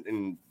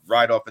and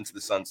ride off into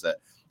the sunset.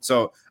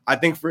 So I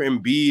think for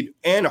Embiid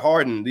and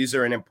Harden, this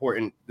is an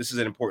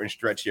important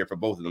stretch here for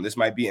both of them. This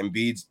might be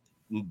Embiid's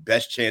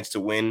best chance to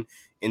win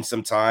in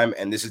some time,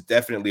 and this is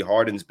definitely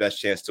Harden's best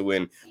chance to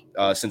win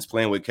since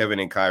playing with Kevin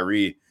and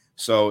Kyrie.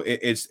 So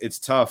it's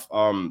tough.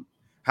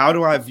 How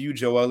do I view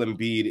Joel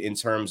Embiid in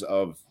terms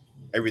of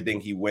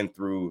everything he went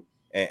through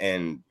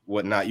and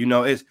whatnot?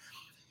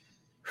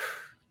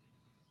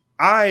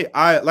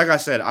 I like I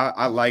said,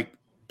 I like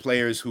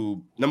players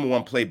who, number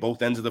one, play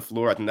both ends of the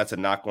floor. I think that's a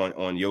knock on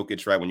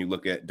Jokic, right? When you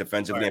look at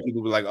defensively, and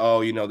people be like,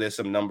 oh, there's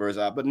some numbers,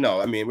 but no,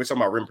 I mean, we're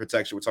talking about rim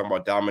protection. We're talking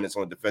about dominance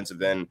on the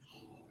defensive end.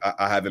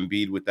 I have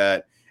Embiid with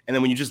that. And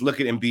then when you just look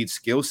at Embiid's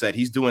skill set,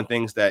 he's doing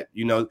things that,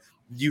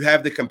 you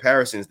have the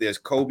comparisons. There's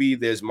Kobe,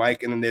 there's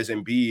Mike, and then there's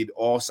Embiid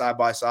all side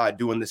by side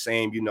doing the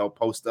same,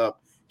 post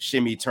up,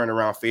 shimmy, turn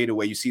around, fade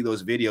away. You see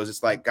those videos.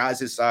 It's like guys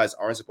his size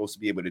aren't supposed to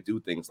be able to do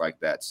things like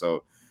that.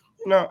 So,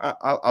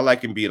 I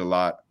like Embiid a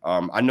lot.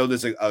 I know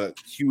there's a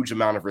huge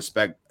amount of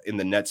respect in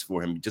the Nets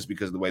for him just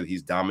because of the way that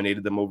he's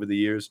dominated them over the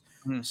years.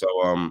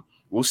 So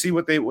we'll see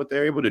what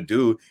they're able to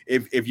do.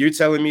 If you're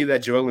telling me that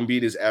Joel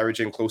Embiid is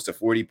averaging close to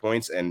 40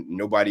 points and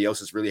nobody else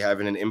is really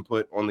having an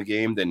input on the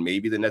game, then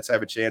maybe the Nets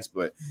have a chance.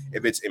 But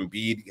if it's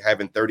Embiid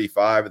having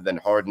 35 and then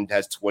Harden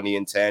has 20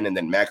 and 10 and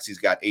then Maxi's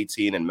got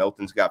 18 and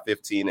Melton's got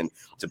 15 and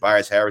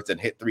Tobias Harris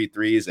hit 3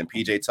 threes and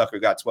PJ Tucker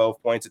got 12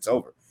 points, it's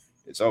over.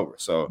 It's over.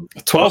 So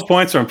 12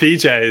 points from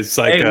PJ is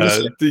like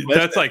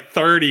that's like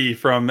 30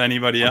 from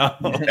anybody else.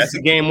 That's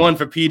a game one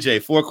for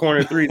PJ. 4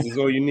 corner threes is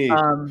all you need.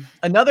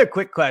 Another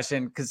quick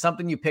question, because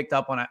something you picked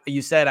up on,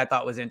 you said I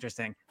thought was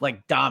interesting,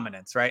 like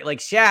dominance, right? Like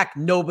Shaq,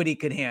 nobody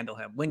could handle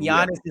him. When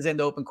Giannis is in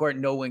the open court,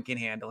 no one can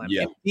handle him.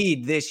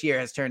 Embiid this year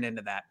has turned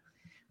into that.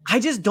 I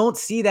just don't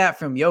see that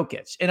from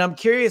Jokic. And I'm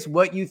curious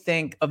what you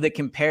think of the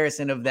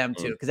comparison of them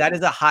two, because that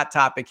is a hot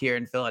topic here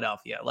in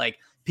Philadelphia. Like,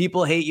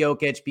 people hate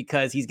Jokic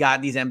because he's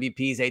gotten these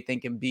MVPs they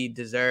think Embiid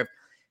deserved.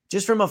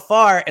 just from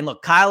afar, and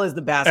look, Kyle is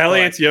the basketball.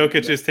 Elliot's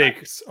Jokic's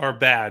takes are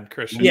bad,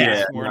 Kristian.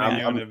 Yeah, I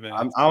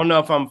don't know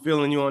if I'm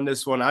feeling you on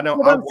this one. I don't.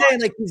 Well, I'm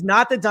saying, like, he's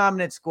not the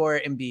dominant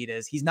scorer Embiid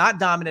is. He's not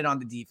dominant on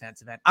the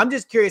defensive end. I'm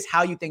just curious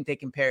how you think they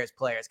compare as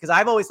players, because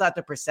I've always thought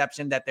the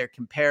perception that they're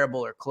comparable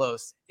or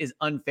close is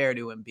unfair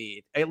to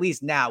Embiid, at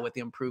least now with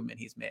the improvement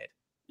he's made.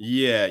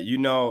 Yeah,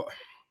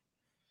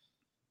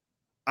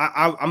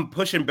 I'm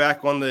pushing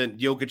back on the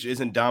Jokic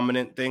isn't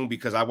dominant thing,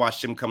 because I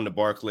watched him come to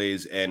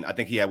Barclays and I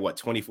think he had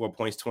 24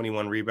 points,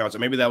 21 rebounds, or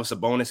maybe that was a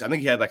bonus. I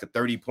think he had like a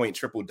 30-point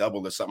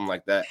triple-double or something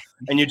like that.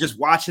 And you're just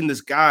watching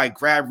this guy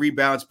grab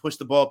rebounds, push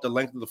the ball up the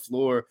length of the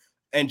floor,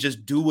 and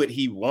just do what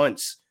he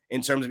wants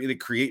in terms of either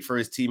create for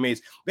his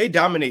teammates. They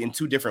dominate in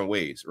two different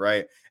ways,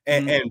 right?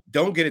 And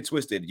don't get it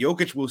twisted.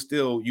 Jokic will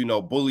still,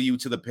 bully you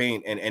to the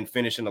paint and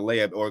finish in a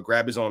layup, or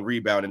grab his own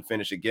rebound and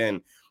finish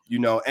again.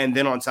 And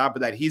then on top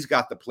of that, he's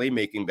got the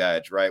playmaking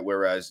badge, right?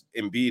 Whereas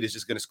Embiid is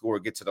just going to score,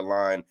 get to the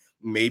line,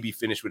 maybe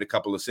finish with a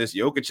couple assists.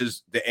 Jokic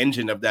is the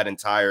engine of that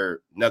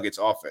entire Nuggets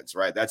offense,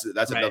 right? That's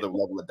right. Another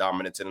level of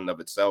dominance in and of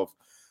itself.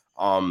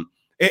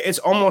 It's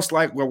almost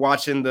like we're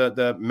watching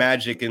the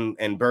Magic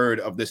and Bird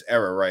of this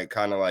era, right?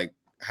 Kind of like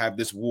have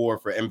this war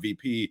for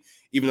MVP,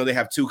 even though they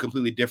have two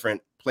completely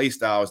different play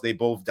styles. They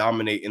both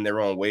dominate in their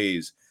own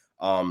ways.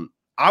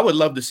 I would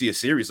love to see a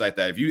series like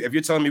that. If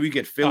you're telling me we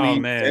get Philly, oh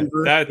man,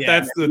 Denver,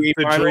 that's the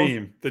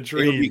dream. The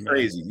dream, it would be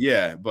crazy.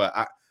 Yeah,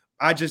 but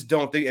I just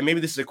don't think. And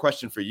maybe this is a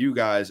question for you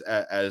guys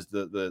as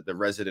the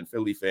resident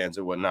Philly fans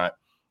or whatnot.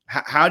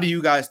 How do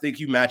you guys think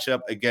you match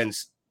up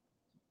against?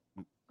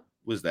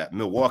 Was that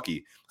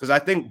Milwaukee? Because I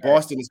think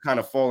Boston is kind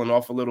of falling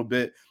off a little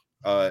bit,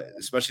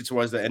 especially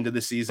towards the end of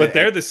the season. But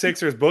they're the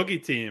Sixers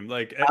boogie team.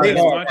 Like I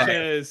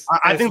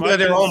think they're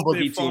their own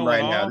boogie team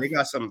right now. They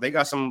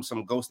got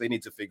some ghosts they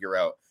need to figure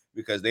out,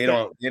 because they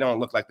don't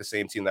look like the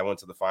same team that went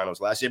to the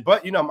finals last year.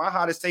 But my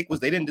hottest take was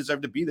they didn't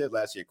deserve to be there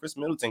last year. Chris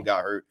Middleton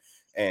got hurt,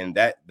 and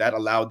that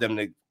allowed them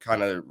to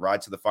kind of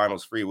ride to the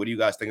finals free. What do you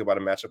guys think about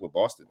a matchup with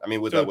Boston? I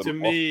mean,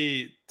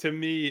 to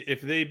me,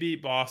 if they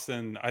beat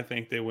Boston, I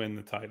think they win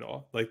the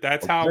title. Like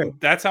that's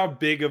how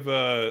big of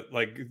a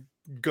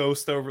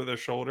ghost over their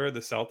shoulder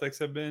the Celtics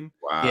have been.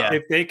 Wow. Yeah.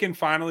 If they can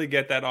finally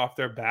get that off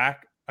their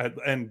back,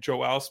 and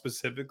Joel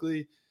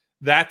specifically,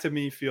 that to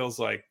me feels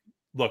like,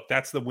 look,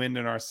 that's the wind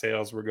in our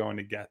sails. We're going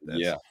to get this.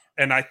 Yeah.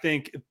 And I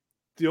think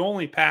the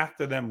only path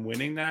to them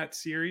winning that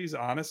series,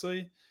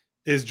 honestly,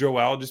 is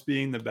Joel just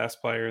being the best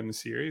player in the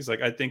series.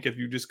 Like, I think if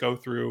you just go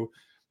through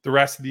the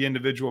rest of the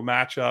individual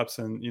matchups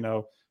and,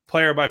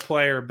 player by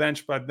player,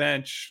 bench by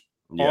bench,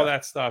 all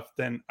that stuff,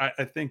 then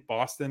I think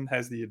Boston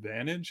has the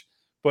advantage.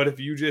 But if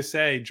you just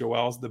say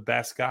Joel's the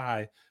best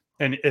guy,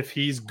 and if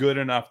he's good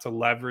enough to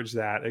leverage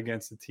that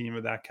against a team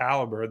of that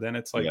caliber, then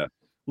it's like,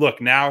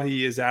 look, now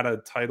he is at a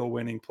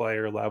title-winning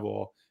player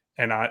level,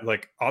 and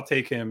I'll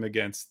take him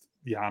against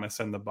Giannis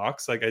and the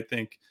Bucks. Like, I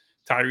think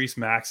Tyrese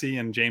Maxey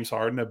and James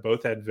Harden have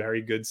both had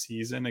very good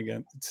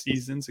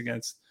seasons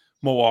against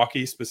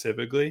Milwaukee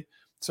specifically.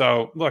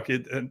 So, look,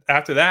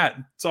 after that,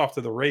 it's off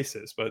to the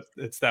races. But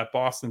it's that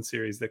Boston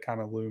series that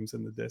kind of looms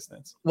in the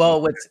distance.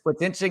 Well,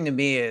 what's interesting to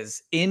me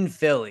is in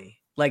Philly,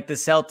 like the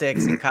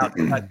Celtics and Kyle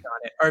touched on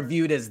it, are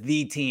viewed as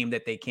the team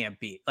that they can't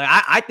beat. Like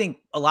I think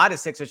a lot of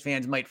Sixers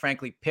fans might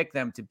frankly pick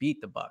them to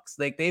beat the Bucks.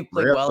 Like they've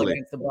played well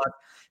against the Bucks,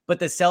 but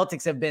the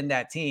Celtics have been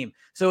that team.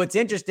 So it's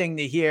interesting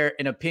to hear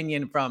an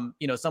opinion from,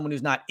 someone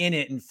who's not in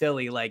it in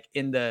Philly, like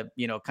in the,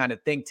 kind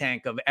of think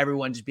tank of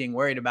everyone just being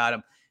worried about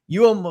them.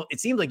 It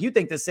seems like you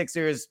think the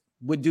Sixers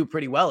would do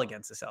pretty well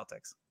against the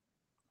Celtics.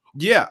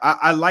 Yeah,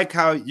 I like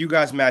how you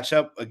guys match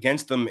up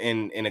against them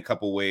in a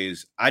couple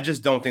ways. I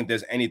just don't think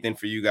there's anything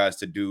for you guys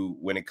to do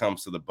when it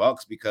comes to the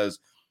Bucks, because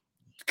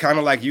kind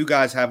of like you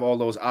guys have all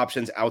those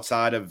options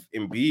outside of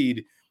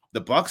Embiid,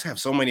 the Bucks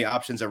have so many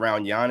options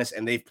around Giannis,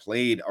 and they've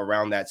played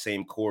around that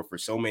same core for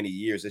so many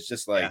years. It's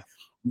just like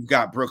you've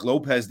got Brook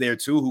Lopez there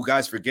too, who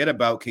guys forget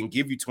about, can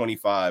give you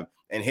 25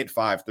 and hit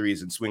 5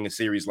 threes and swing a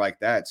series like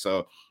that.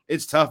 So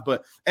it's tough,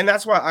 and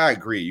that's why I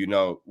agree,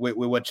 with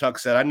what Chuck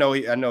said. I know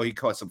he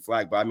caught some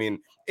flack, but I mean,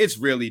 it's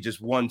really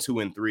just 1, 2,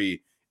 and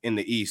 3 in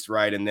the East,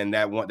 right? And then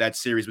that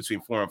series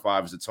between 4 and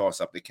 5 is a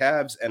toss up. The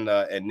Cavs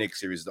and Knicks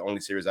series is the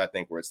only series I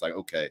think where it's like,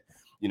 okay,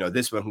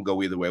 this one can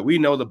go either way. We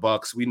know the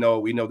Bucks, we know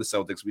the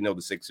Celtics, we know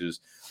the Sixers.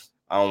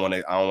 I don't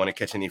want to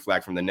catch any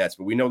flack from the Nets,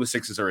 but we know the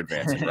Sixers are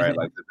advancing, right?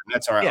 Like the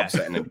Nets aren't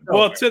upsetting them.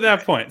 Well, to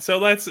that point,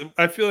 so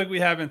I feel like we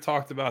haven't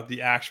talked about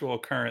the actual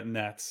current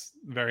Nets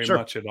very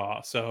much at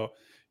all. So,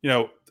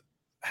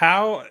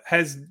 how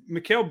has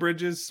Mikal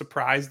Bridges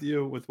surprised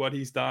you with what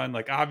he's done?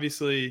 Like,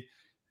 obviously,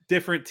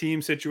 different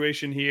team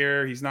situation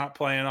here. He's not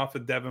playing off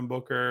of Devin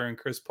Booker and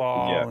Chris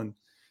Paul, and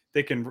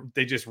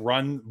they just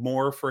run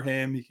more for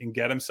him. He can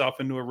get himself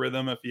into a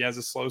rhythm if he has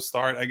a slow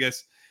start. I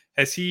guess,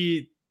 has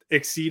he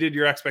exceeded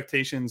your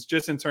expectations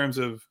just in terms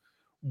of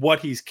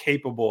what he's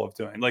capable of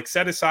doing? Like,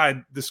 set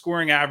aside the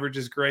scoring average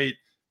is great,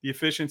 the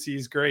efficiency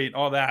is great,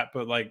 all that,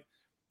 but like,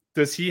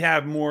 does he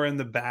have more in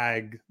the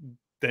bag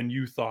than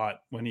you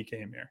thought when he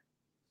came here?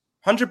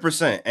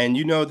 100%. And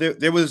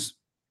there was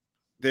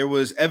there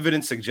was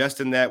evidence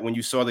suggesting that when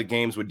you saw the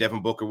games where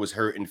Devin Booker was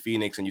hurt in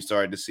Phoenix and you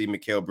started to see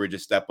Mikal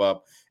Bridges step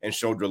up and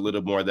shoulder a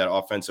little more of that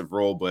offensive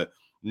role, but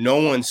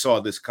no one saw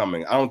this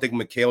coming. I don't think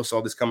Mikal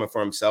saw this coming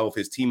for himself.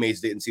 His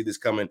teammates didn't see this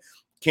coming.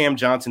 Cam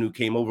Johnson, who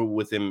came over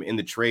with him in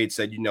the trade,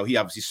 said, he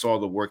obviously saw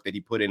the work that he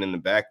put in the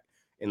back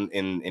in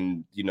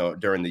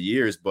during the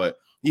years, but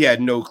he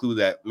had no clue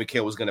that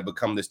Mikal was going to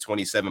become this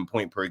 27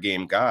 point per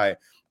game guy.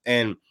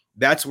 And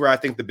that's where I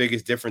think the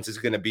biggest difference is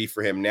going to be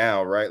for him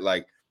now, right?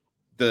 Like,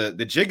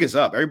 the jig is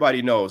up.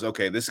 Everybody knows,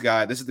 okay, this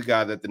is the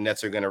guy that the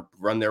Nets are going to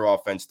run their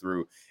offense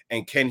through.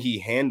 And can he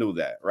handle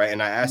that? Right.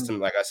 And I asked him,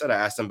 like I said,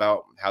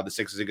 about how the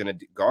Sixers are going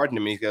to guard him.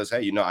 And he goes,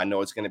 hey, I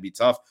know it's going to be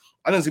tough.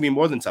 I think it's going to be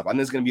more than tough. I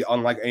think it's going to be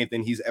unlike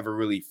anything he's ever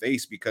really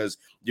faced, because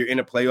you're in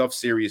a playoff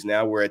series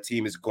now where a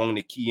team is going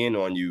to key in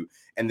on you.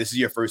 And this is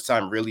your first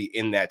time really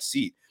in that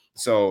seat.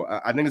 So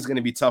I think it's going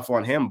to be tough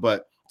on him.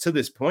 But to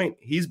this point,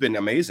 he's been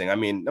amazing. I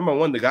mean, number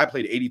one, the guy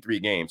played 83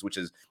 games, which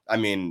is,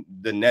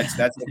 the Nets,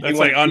 that's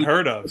like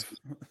unheard of.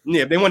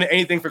 Yeah, if they wanted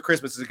anything for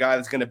Christmas, is a guy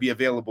that's going to be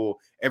available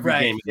every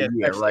game of the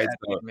year, right?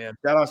 So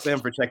shout out to him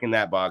for checking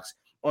that box.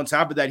 On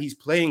top of that, he's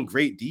playing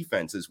great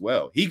defense as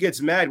well. He gets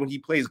mad when he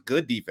plays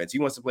good defense. He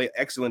wants to play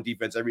excellent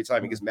defense every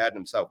time. He gets mad at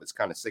himself. It's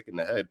kind of sick in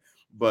the head,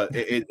 but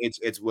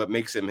it's what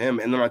makes him him.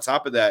 And then on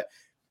top of that,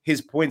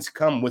 his points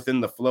come within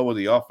the flow of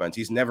the offense.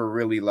 He's never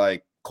really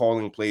like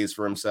calling plays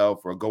for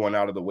himself or going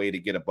out of the way to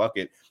get a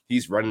bucket.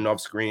 He's running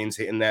off screens,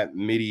 hitting that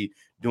midi,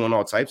 doing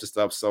all types of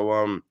stuff.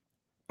 So,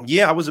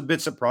 yeah, I was a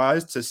bit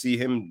surprised to see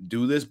him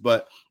do this,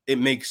 but it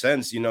makes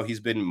sense. He's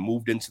been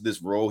moved into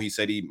this role. He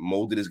said he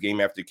molded his game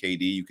after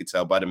KD. You could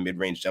tell by the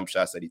mid-range jump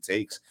shots that he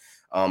takes.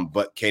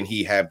 But can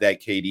he have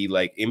that KD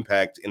like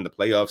impact in the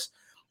playoffs?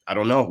 I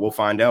don't know. We'll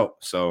find out.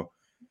 So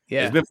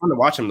yeah, it's been fun to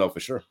watch him though, for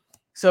sure.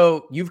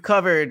 So you've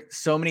covered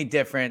so many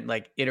different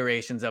like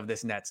iterations of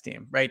this Nets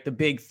team, right? The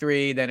big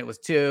three, then it was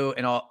two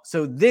and all.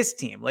 So this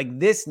team, like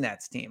this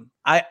Nets team,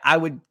 I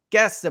would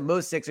guess that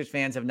most Sixers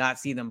fans have not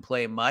seen them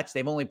play much.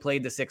 They've only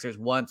played the Sixers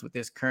once with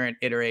this current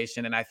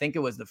iteration. And I think it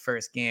was the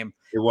first game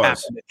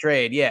after the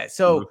trade. Yeah.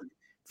 So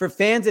for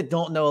fans that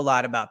don't know a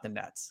lot about the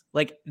Nets,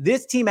 like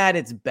this team at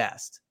its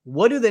best,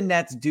 what do the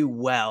Nets do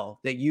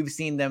well that you've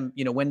seen them,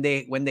 when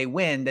they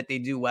win, that they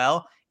do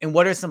well? And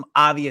what are some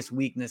obvious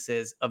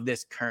weaknesses of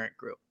this current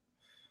group?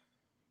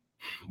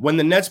 When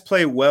the Nets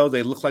play well,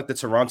 they look like the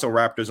Toronto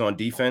Raptors on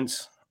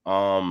defense.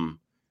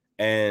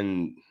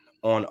 And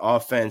on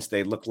offense,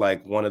 they look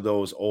like one of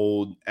those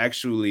old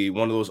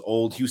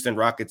Houston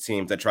Rockets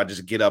teams that try to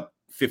just get up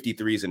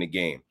 53s in a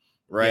game,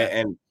 right?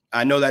 Yeah. And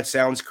I know that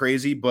sounds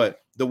crazy, but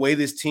the way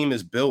this team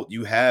is built,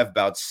 you have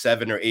about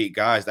 7 or 8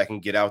 guys that can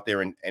get out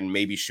there and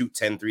maybe shoot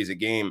 10 threes a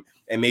game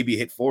and maybe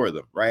hit 4 of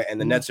them, right? And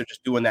the Nets are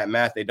just doing that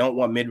math. They don't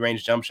want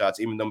mid-range jump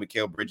shots, even though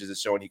Mikal Bridges is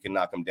showing he can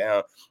knock them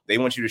down. They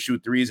want you to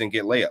shoot threes and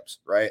get layups,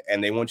 right?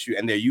 And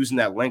they're using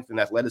that length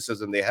and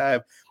athleticism they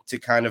have to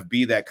kind of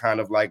be that kind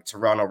of like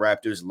Toronto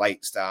Raptors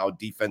light style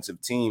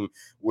defensive team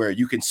where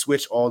you can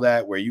switch all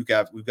that, where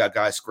we've got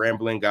guys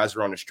scrambling, guys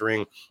are on the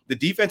string. The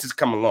defense has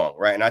come along,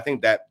 right? And I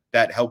think that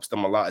helps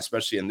them a lot,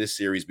 especially in this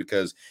series,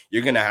 because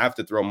you're going to have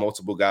to throw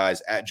multiple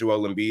guys at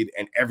Joel Embiid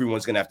and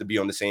everyone's going to have to be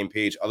on the same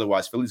page.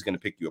 Otherwise, Philly's going to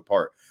pick you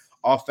apart.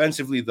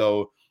 Offensively,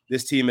 though,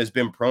 this team has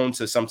been prone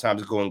to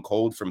sometimes going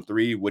cold from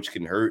 3, which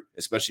can hurt,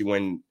 especially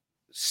when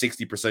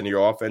 60% of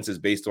your offense is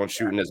based on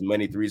shooting as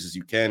many threes as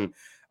you can.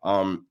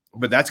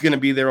 But that's going to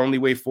be their only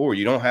way forward.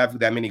 You don't have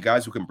that many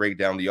guys who can break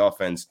down the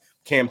offense.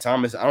 Cam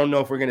Thomas, I don't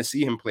know if we're going to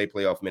see him play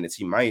playoff minutes.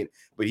 He might,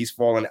 but he's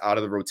fallen out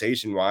of the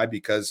rotation. Why?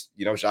 Because,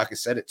 Jacques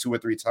has said it 2 or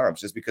 3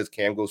 times. Just because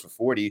Cam goes for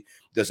 40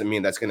 doesn't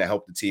mean that's going to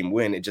help the team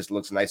win. It just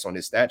looks nice on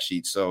his stat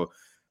sheet. So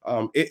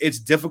it's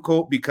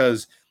difficult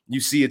because you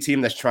see a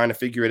team that's trying to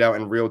figure it out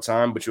in real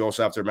time, but you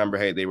also have to remember,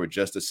 hey, they were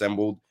just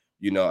assembled,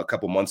 a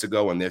couple months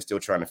ago, and they're still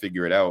trying to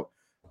figure it out.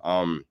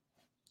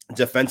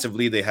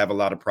 Defensively, they have a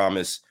lot of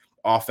promise.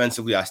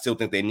 Offensively, I still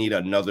think they need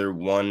another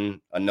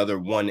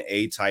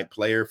 1A type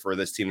player for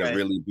this team to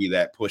really be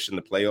that push in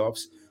the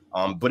playoffs.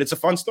 But it's a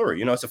fun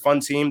story. It's a fun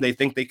team. They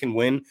think they can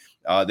win.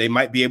 They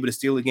might be able to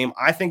steal a game.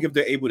 I think if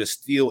they're able to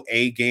steal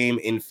a game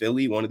in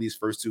Philly, one of these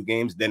first 2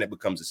 games, then it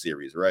becomes a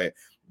series, right?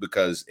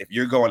 Because if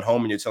you're going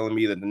home and you're telling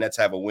me that the Nets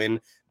have a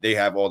win, they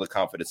have all the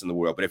confidence in the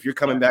world. But if you're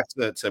coming back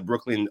to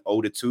Brooklyn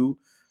 0-2,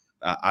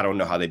 I don't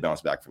know how they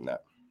bounce back from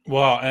that.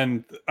 Well,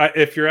 and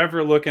if you're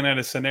ever looking at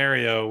a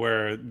scenario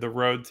where the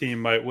road team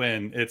might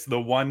win, it's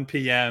the 1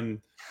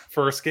 p.m.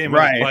 first game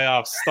of the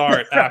playoffs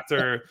start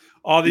after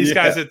all these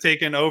guys have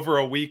taken over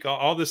a week.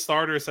 All the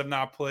starters have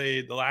not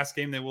played. The last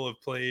game they will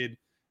have played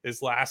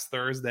is last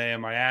Thursday in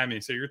Miami.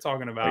 So you're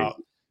talking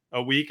about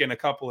a week and a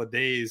couple of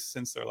days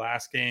since their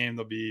last game.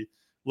 They'll be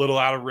a little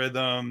out of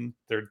rhythm.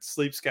 Their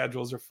sleep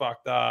schedules are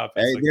fucked up.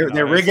 Hey,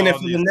 they're rigging it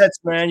for the Nets,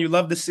 man. You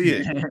love to see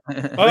it.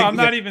 Well, I'm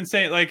not even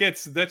saying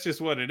that's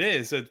just what it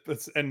is.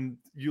 And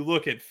you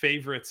look at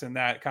favorites in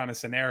that kind of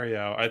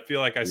scenario. I feel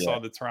like I saw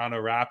the Toronto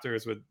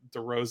Raptors with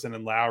DeRozan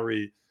and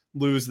Lowry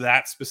lose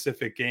that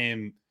specific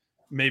game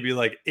maybe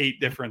like 8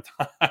 different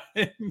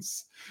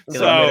times.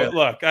 So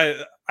look,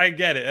 I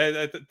get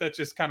it. That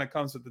just kind of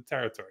comes with the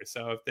territory.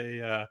 So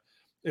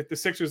if the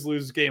Sixers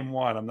lose game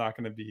 1, I'm not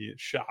going to be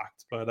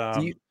shocked. But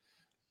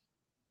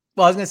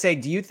well, I was going to say,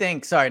 do you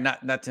think, sorry,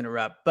 not to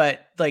interrupt,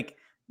 but like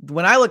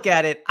when I look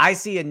at it, I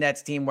see a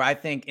Nets team where I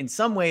think in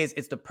some ways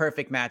it's the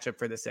perfect matchup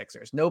for the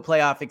Sixers. No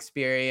playoff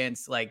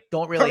experience, like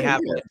don't really have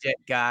a legit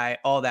guy,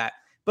 all that.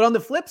 But on the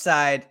flip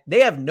side, they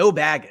have no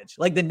baggage.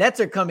 Like the Nets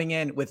are coming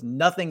in with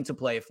nothing to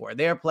play for.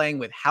 They are playing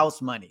with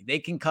house money. They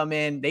can come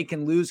in, they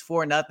can lose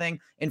 4-0.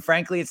 And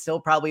frankly, it's still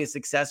probably a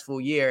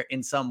successful year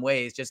in some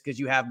ways, just because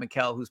you have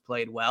Mikal who's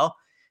played well.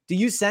 Do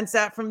you sense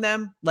that from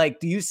them? Like,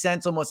 do you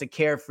sense almost a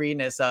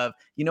carefreeness of,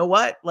 you know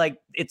what? Like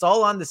it's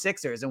all on the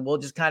Sixers and we'll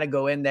just kind of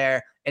go in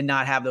there and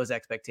not have those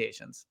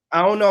expectations?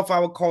 I don't know if I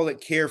would call it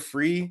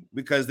carefree,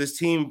 because this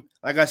team,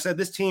 like I said,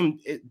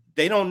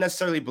 they don't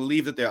necessarily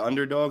believe that they're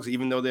underdogs,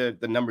 even though they're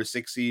the number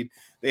 6 seed.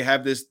 They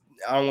have this,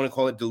 I don't want to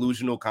call it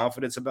delusional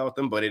confidence about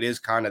them, but it is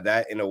kind of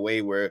that in a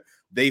way where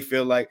they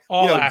feel like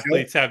all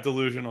athletes have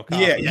delusional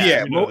confidence.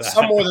 Yeah,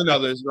 some more than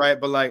others, right?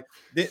 But like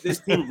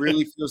this team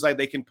really feels like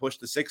they can push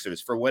the Sixers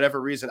for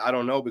whatever reason. I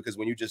don't know, because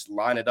when you just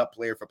line it up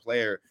player for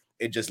player,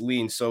 it just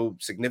leans so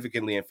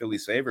significantly in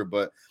Philly's favor.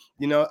 But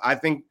I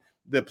think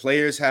the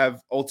players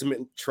have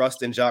ultimate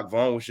trust in Jacques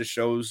Vaughn, which just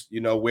shows,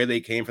 where they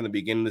came from the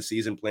beginning of the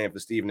season playing for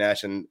Steve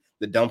Nash and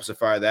the dumpster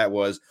fire that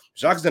was.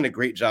 Jacques done a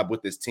great job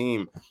with this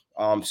team.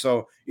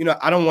 So,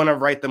 I don't want to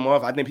write them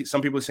off. I think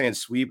some people are saying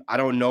sweep. I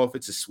don't know if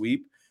it's a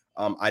sweep.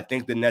 I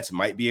think the Nets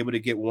might be able to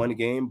get one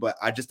game, but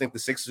I just think the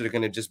Sixers are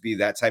going to just be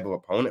that type of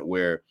opponent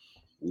where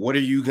what are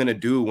you going to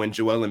do when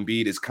Joel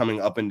Embiid is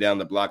coming up and down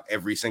the block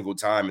every single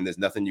time and there's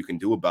nothing you can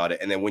do about it?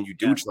 And then when you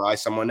do try,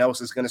 someone else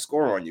is going to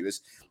score on you.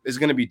 It's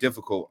going to be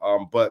difficult.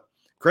 But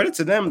credit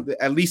to them,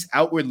 at least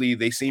outwardly,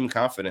 they seem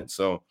confident.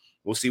 So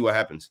we'll see what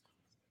happens.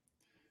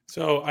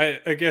 So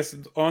I guess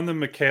on the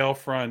Mikal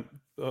front,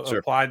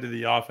 applied to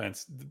the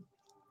offense,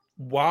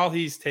 while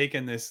he's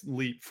taken this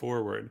leap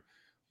forward,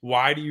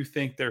 why do you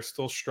think they're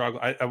still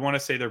struggling? I want to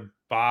say they're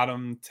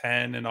bottom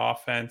 10 in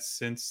offense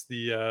since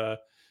the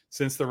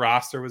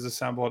roster was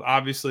assembled.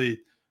 Obviously,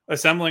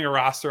 assembling a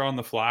roster on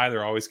the fly,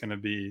 there are always going to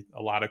be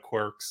a lot of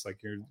quirks. Like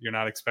you're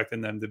not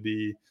expecting them to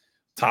be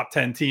top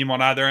 10 team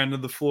on either end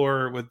of the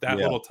floor with that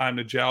little time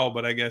to gel.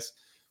 But I guess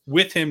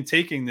with him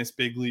taking this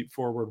big leap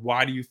forward,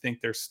 why do you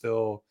think they're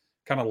still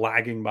kind of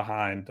lagging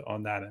behind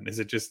on that end? Is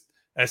it just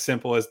as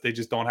simple as they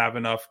just don't have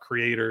enough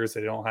creators?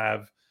 They don't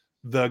have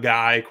the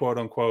guy, quote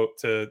unquote,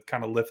 to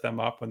kind of lift them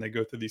up when they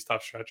go through these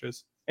tough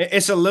stretches?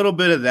 It's a little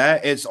bit of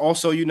that. It's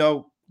also,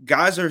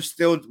 guys are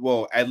still,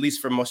 well, at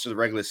least for most of the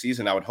regular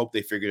season, I would hope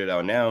they figured it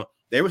out now.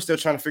 They were still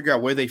trying to figure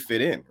out where they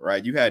fit in,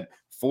 right? You had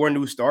 4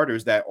 new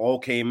starters that all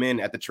came in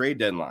at the trade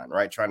deadline,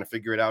 right? Trying to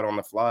figure it out on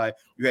the fly.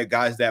 You had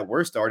guys that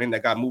were starting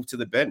that got moved to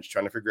the bench,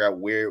 trying to figure out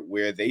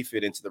where they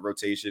fit into the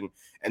rotation.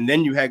 And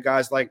then you had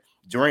guys like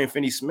Dorian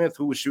Finney-Smith,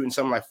 who was shooting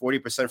something like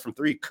 40% from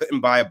 3,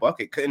 couldn't buy a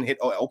bucket, couldn't hit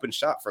an open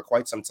shot for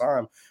quite some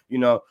time.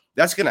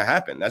 That's going to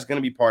happen. That's going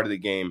to be part of the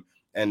game.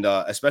 And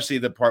especially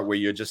the part where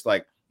you're just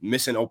like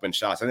missing open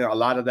shots. I think a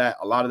lot of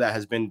that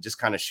has been just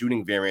kind of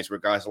shooting variance where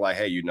guys are like,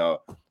 hey,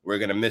 we're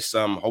going to miss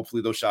some.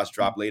 Hopefully those shots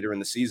drop later in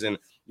the season.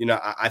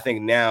 I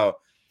think now,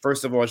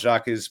 first of all,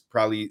 Jacques has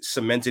probably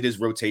cemented his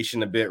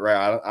rotation a bit,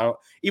 right? I don't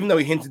even though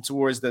he hinted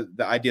towards the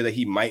idea that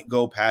he might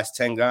go past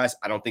 10 guys,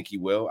 I don't think he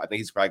will. I think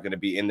he's probably going to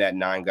be in that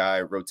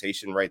 9-guy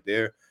rotation right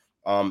there.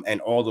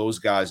 And all those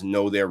guys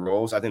know their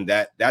roles. I think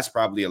that's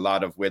probably a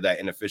lot of where that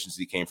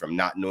inefficiency came from,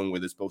 not knowing where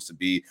they're supposed to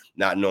be,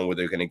 not knowing where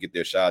they're going to get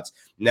their shots.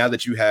 Now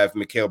that you have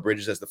Mikal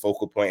Bridges as the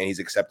focal point and he's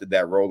accepted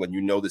that role, and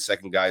the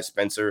second guy is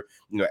Spencer,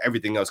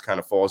 everything else kind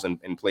of falls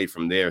in play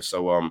from there.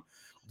 So,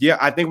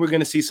 I think we're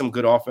going to see some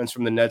good offense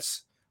from the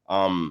Nets.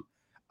 I'm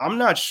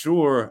not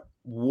sure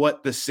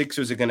what the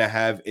Sixers are going to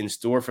have in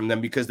store from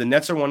them, because the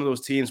Nets are one of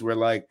those teams where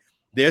like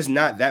there's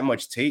not that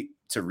much tape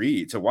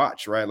to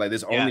watch, right? Like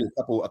there's only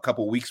a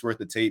couple weeks worth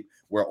of tape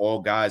where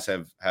all guys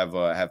have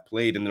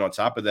played, and then on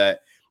top of that,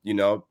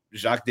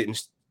 Jacques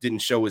didn't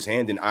show his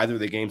hand in either of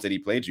the games that he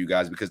played you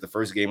guys, because the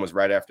first game was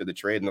right after the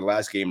trade, and the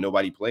last game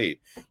nobody played.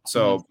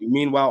 So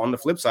meanwhile, on the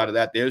flip side of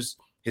that, there's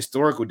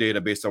historical data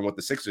based on what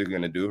the Sixers are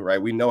going to do,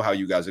 right? We know how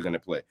you guys are going to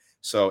play.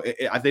 So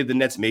I think the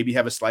Nets maybe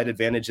have a slight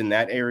advantage in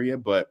that area,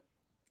 but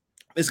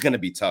it's going to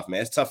be tough,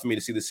 man. It's tough for me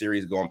to see the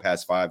series going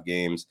past 5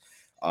 games.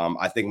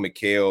 I think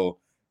Mikal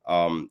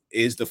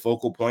is the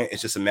focal point.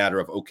 It's just a matter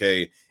of,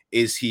 okay,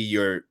 is he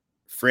your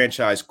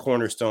franchise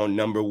cornerstone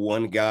number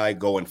 1 guy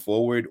going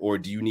forward, or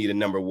do you need a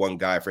number 1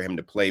 guy for him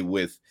to play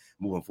with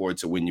moving forward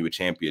to win you a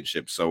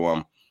championship?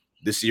 So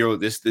this year,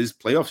 this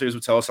playoff series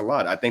will tell us a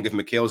lot. I think if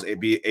Mikal's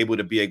able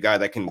to be a guy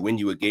that can win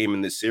you a game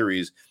in this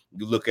series,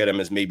 you look at him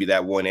as maybe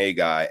that 1A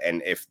guy.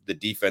 And if the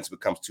defense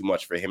becomes too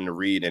much for him to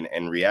read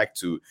and react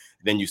to,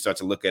 then you start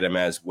to look at him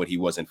as what he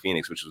was in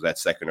Phoenix, which was that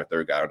second or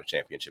third guy on the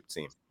championship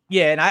team.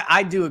 Yeah, and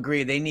I do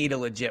agree. They need a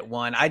legit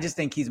 1. I just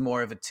think he's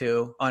more of a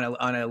 2 on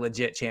a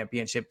legit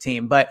championship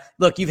team. But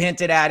look, you've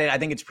hinted at it. I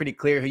think it's pretty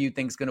clear who you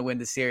think is going to win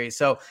the series.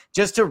 So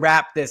just to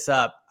wrap this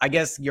up, I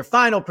guess your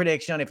final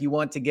prediction, if you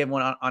want to give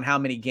one on how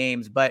many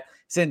games, but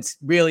since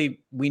really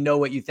we know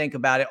what you think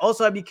about it.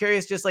 Also, I'd be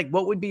curious, just like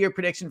what would be your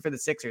prediction for the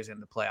Sixers in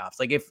the playoffs?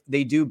 Like if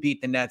they do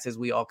beat the Nets, as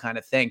we all kind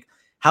of think,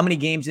 how many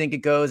games do you think it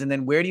goes? And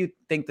then where do you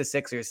think the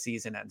Sixers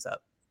season ends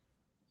up?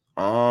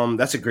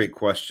 That's a great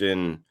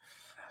question.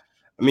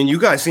 I mean, you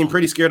guys seem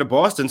pretty scared of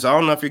Boston, so I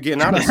don't know if you're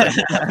getting out of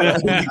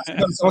it.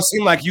 Don't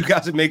seem like you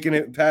guys are making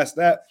it past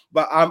that.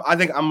 But I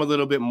think I'm a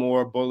little bit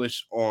more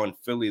bullish on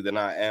Philly than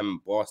I am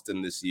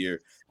Boston this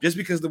year, just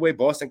because the way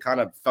Boston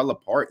kind of fell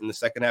apart in the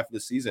second half of the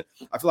season.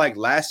 I feel like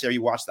last year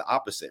you watched the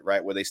opposite,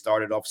 right, where they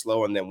started off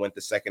slow and then went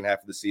the second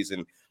half of the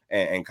season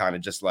and kind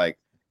of just like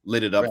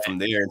lit it up from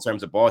there in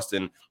terms of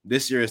Boston.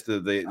 This year is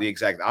the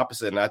exact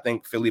opposite, and I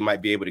think Philly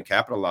might be able to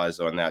capitalize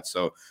on that.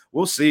 So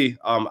we'll see.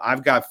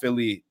 I've got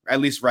Philly,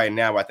 at least right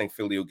now, I think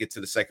Philly will get to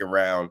the second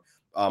round.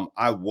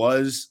 I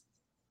was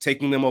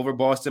taking them over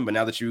Boston, but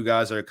now that you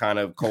guys are kind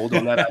of cold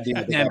on that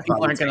idea, yeah,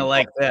 people aren't going to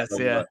like this.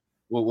 Yeah,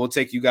 we'll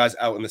take you guys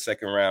out in the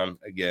second round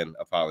again.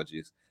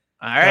 Apologies.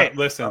 All right.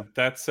 Listen,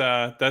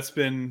 that's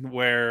been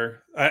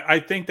where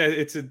I think that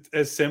it's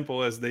as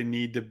simple as they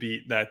need to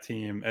beat that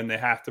team and they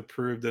have to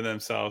prove to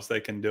themselves they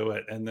can do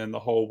it. And then the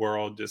whole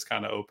world just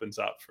kind of opens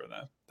up for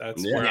them.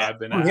 That's where I've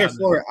been. I'm here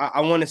for it.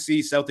 I want to see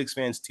Celtics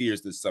fans'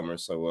 tears this summer.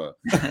 So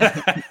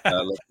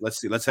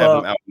let's see. Let's have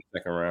them out in the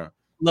second round.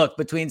 Look,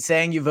 between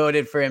saying you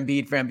voted for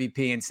Embiid for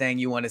MVP and saying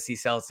you want to see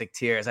Celtic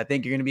tears, I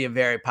think you're going to be a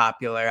very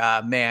popular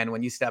man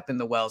when you step in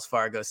the Wells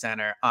Fargo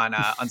Center on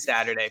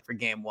Saturday for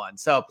Game 1.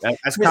 So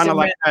that's kind of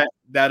like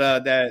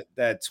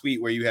that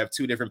tweet where you have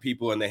two different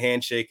people and the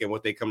handshake and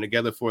what they come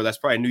together for. That's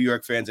probably New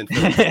York fans and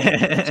Philly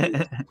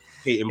fans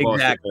hating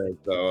Boston fans.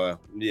 So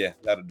yeah,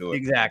 that'll do it.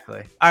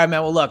 Exactly. All right,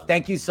 man. Well, look,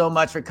 thank you so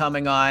much for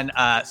coming on.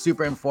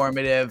 Super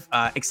informative.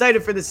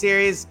 Excited for the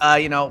series.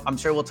 I'm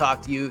sure we'll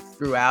talk to you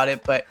throughout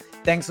it, but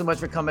thanks so much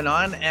for coming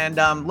on. And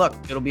look,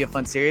 it'll be a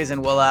fun series,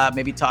 and we'll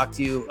maybe talk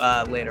to you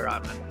later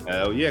on, man.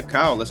 Hell yeah,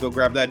 Kyle. Let's go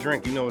grab that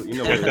drink. You know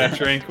Get that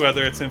drink,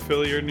 whether it's in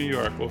Philly or New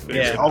York. We'll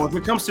figure it out. Oh, if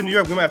it comes to New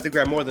York, we might have to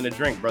grab more than a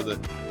drink, brother.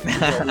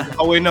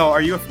 Oh wait, no.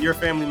 You're a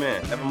family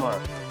man? Never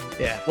mind.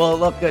 Yeah. Well,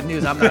 look, good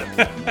news. I'm not.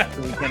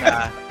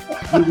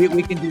 So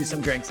we can do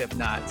some drinks if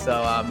not. So,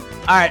 all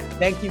right.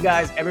 Thank you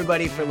guys,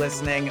 everybody, for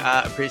listening.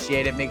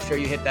 Appreciate it. Make sure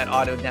you hit that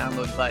auto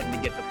download button to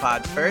get the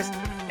pods first.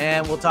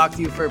 And we'll talk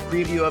to you for a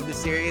preview of the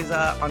series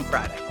on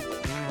Friday.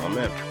 Oh,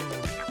 man.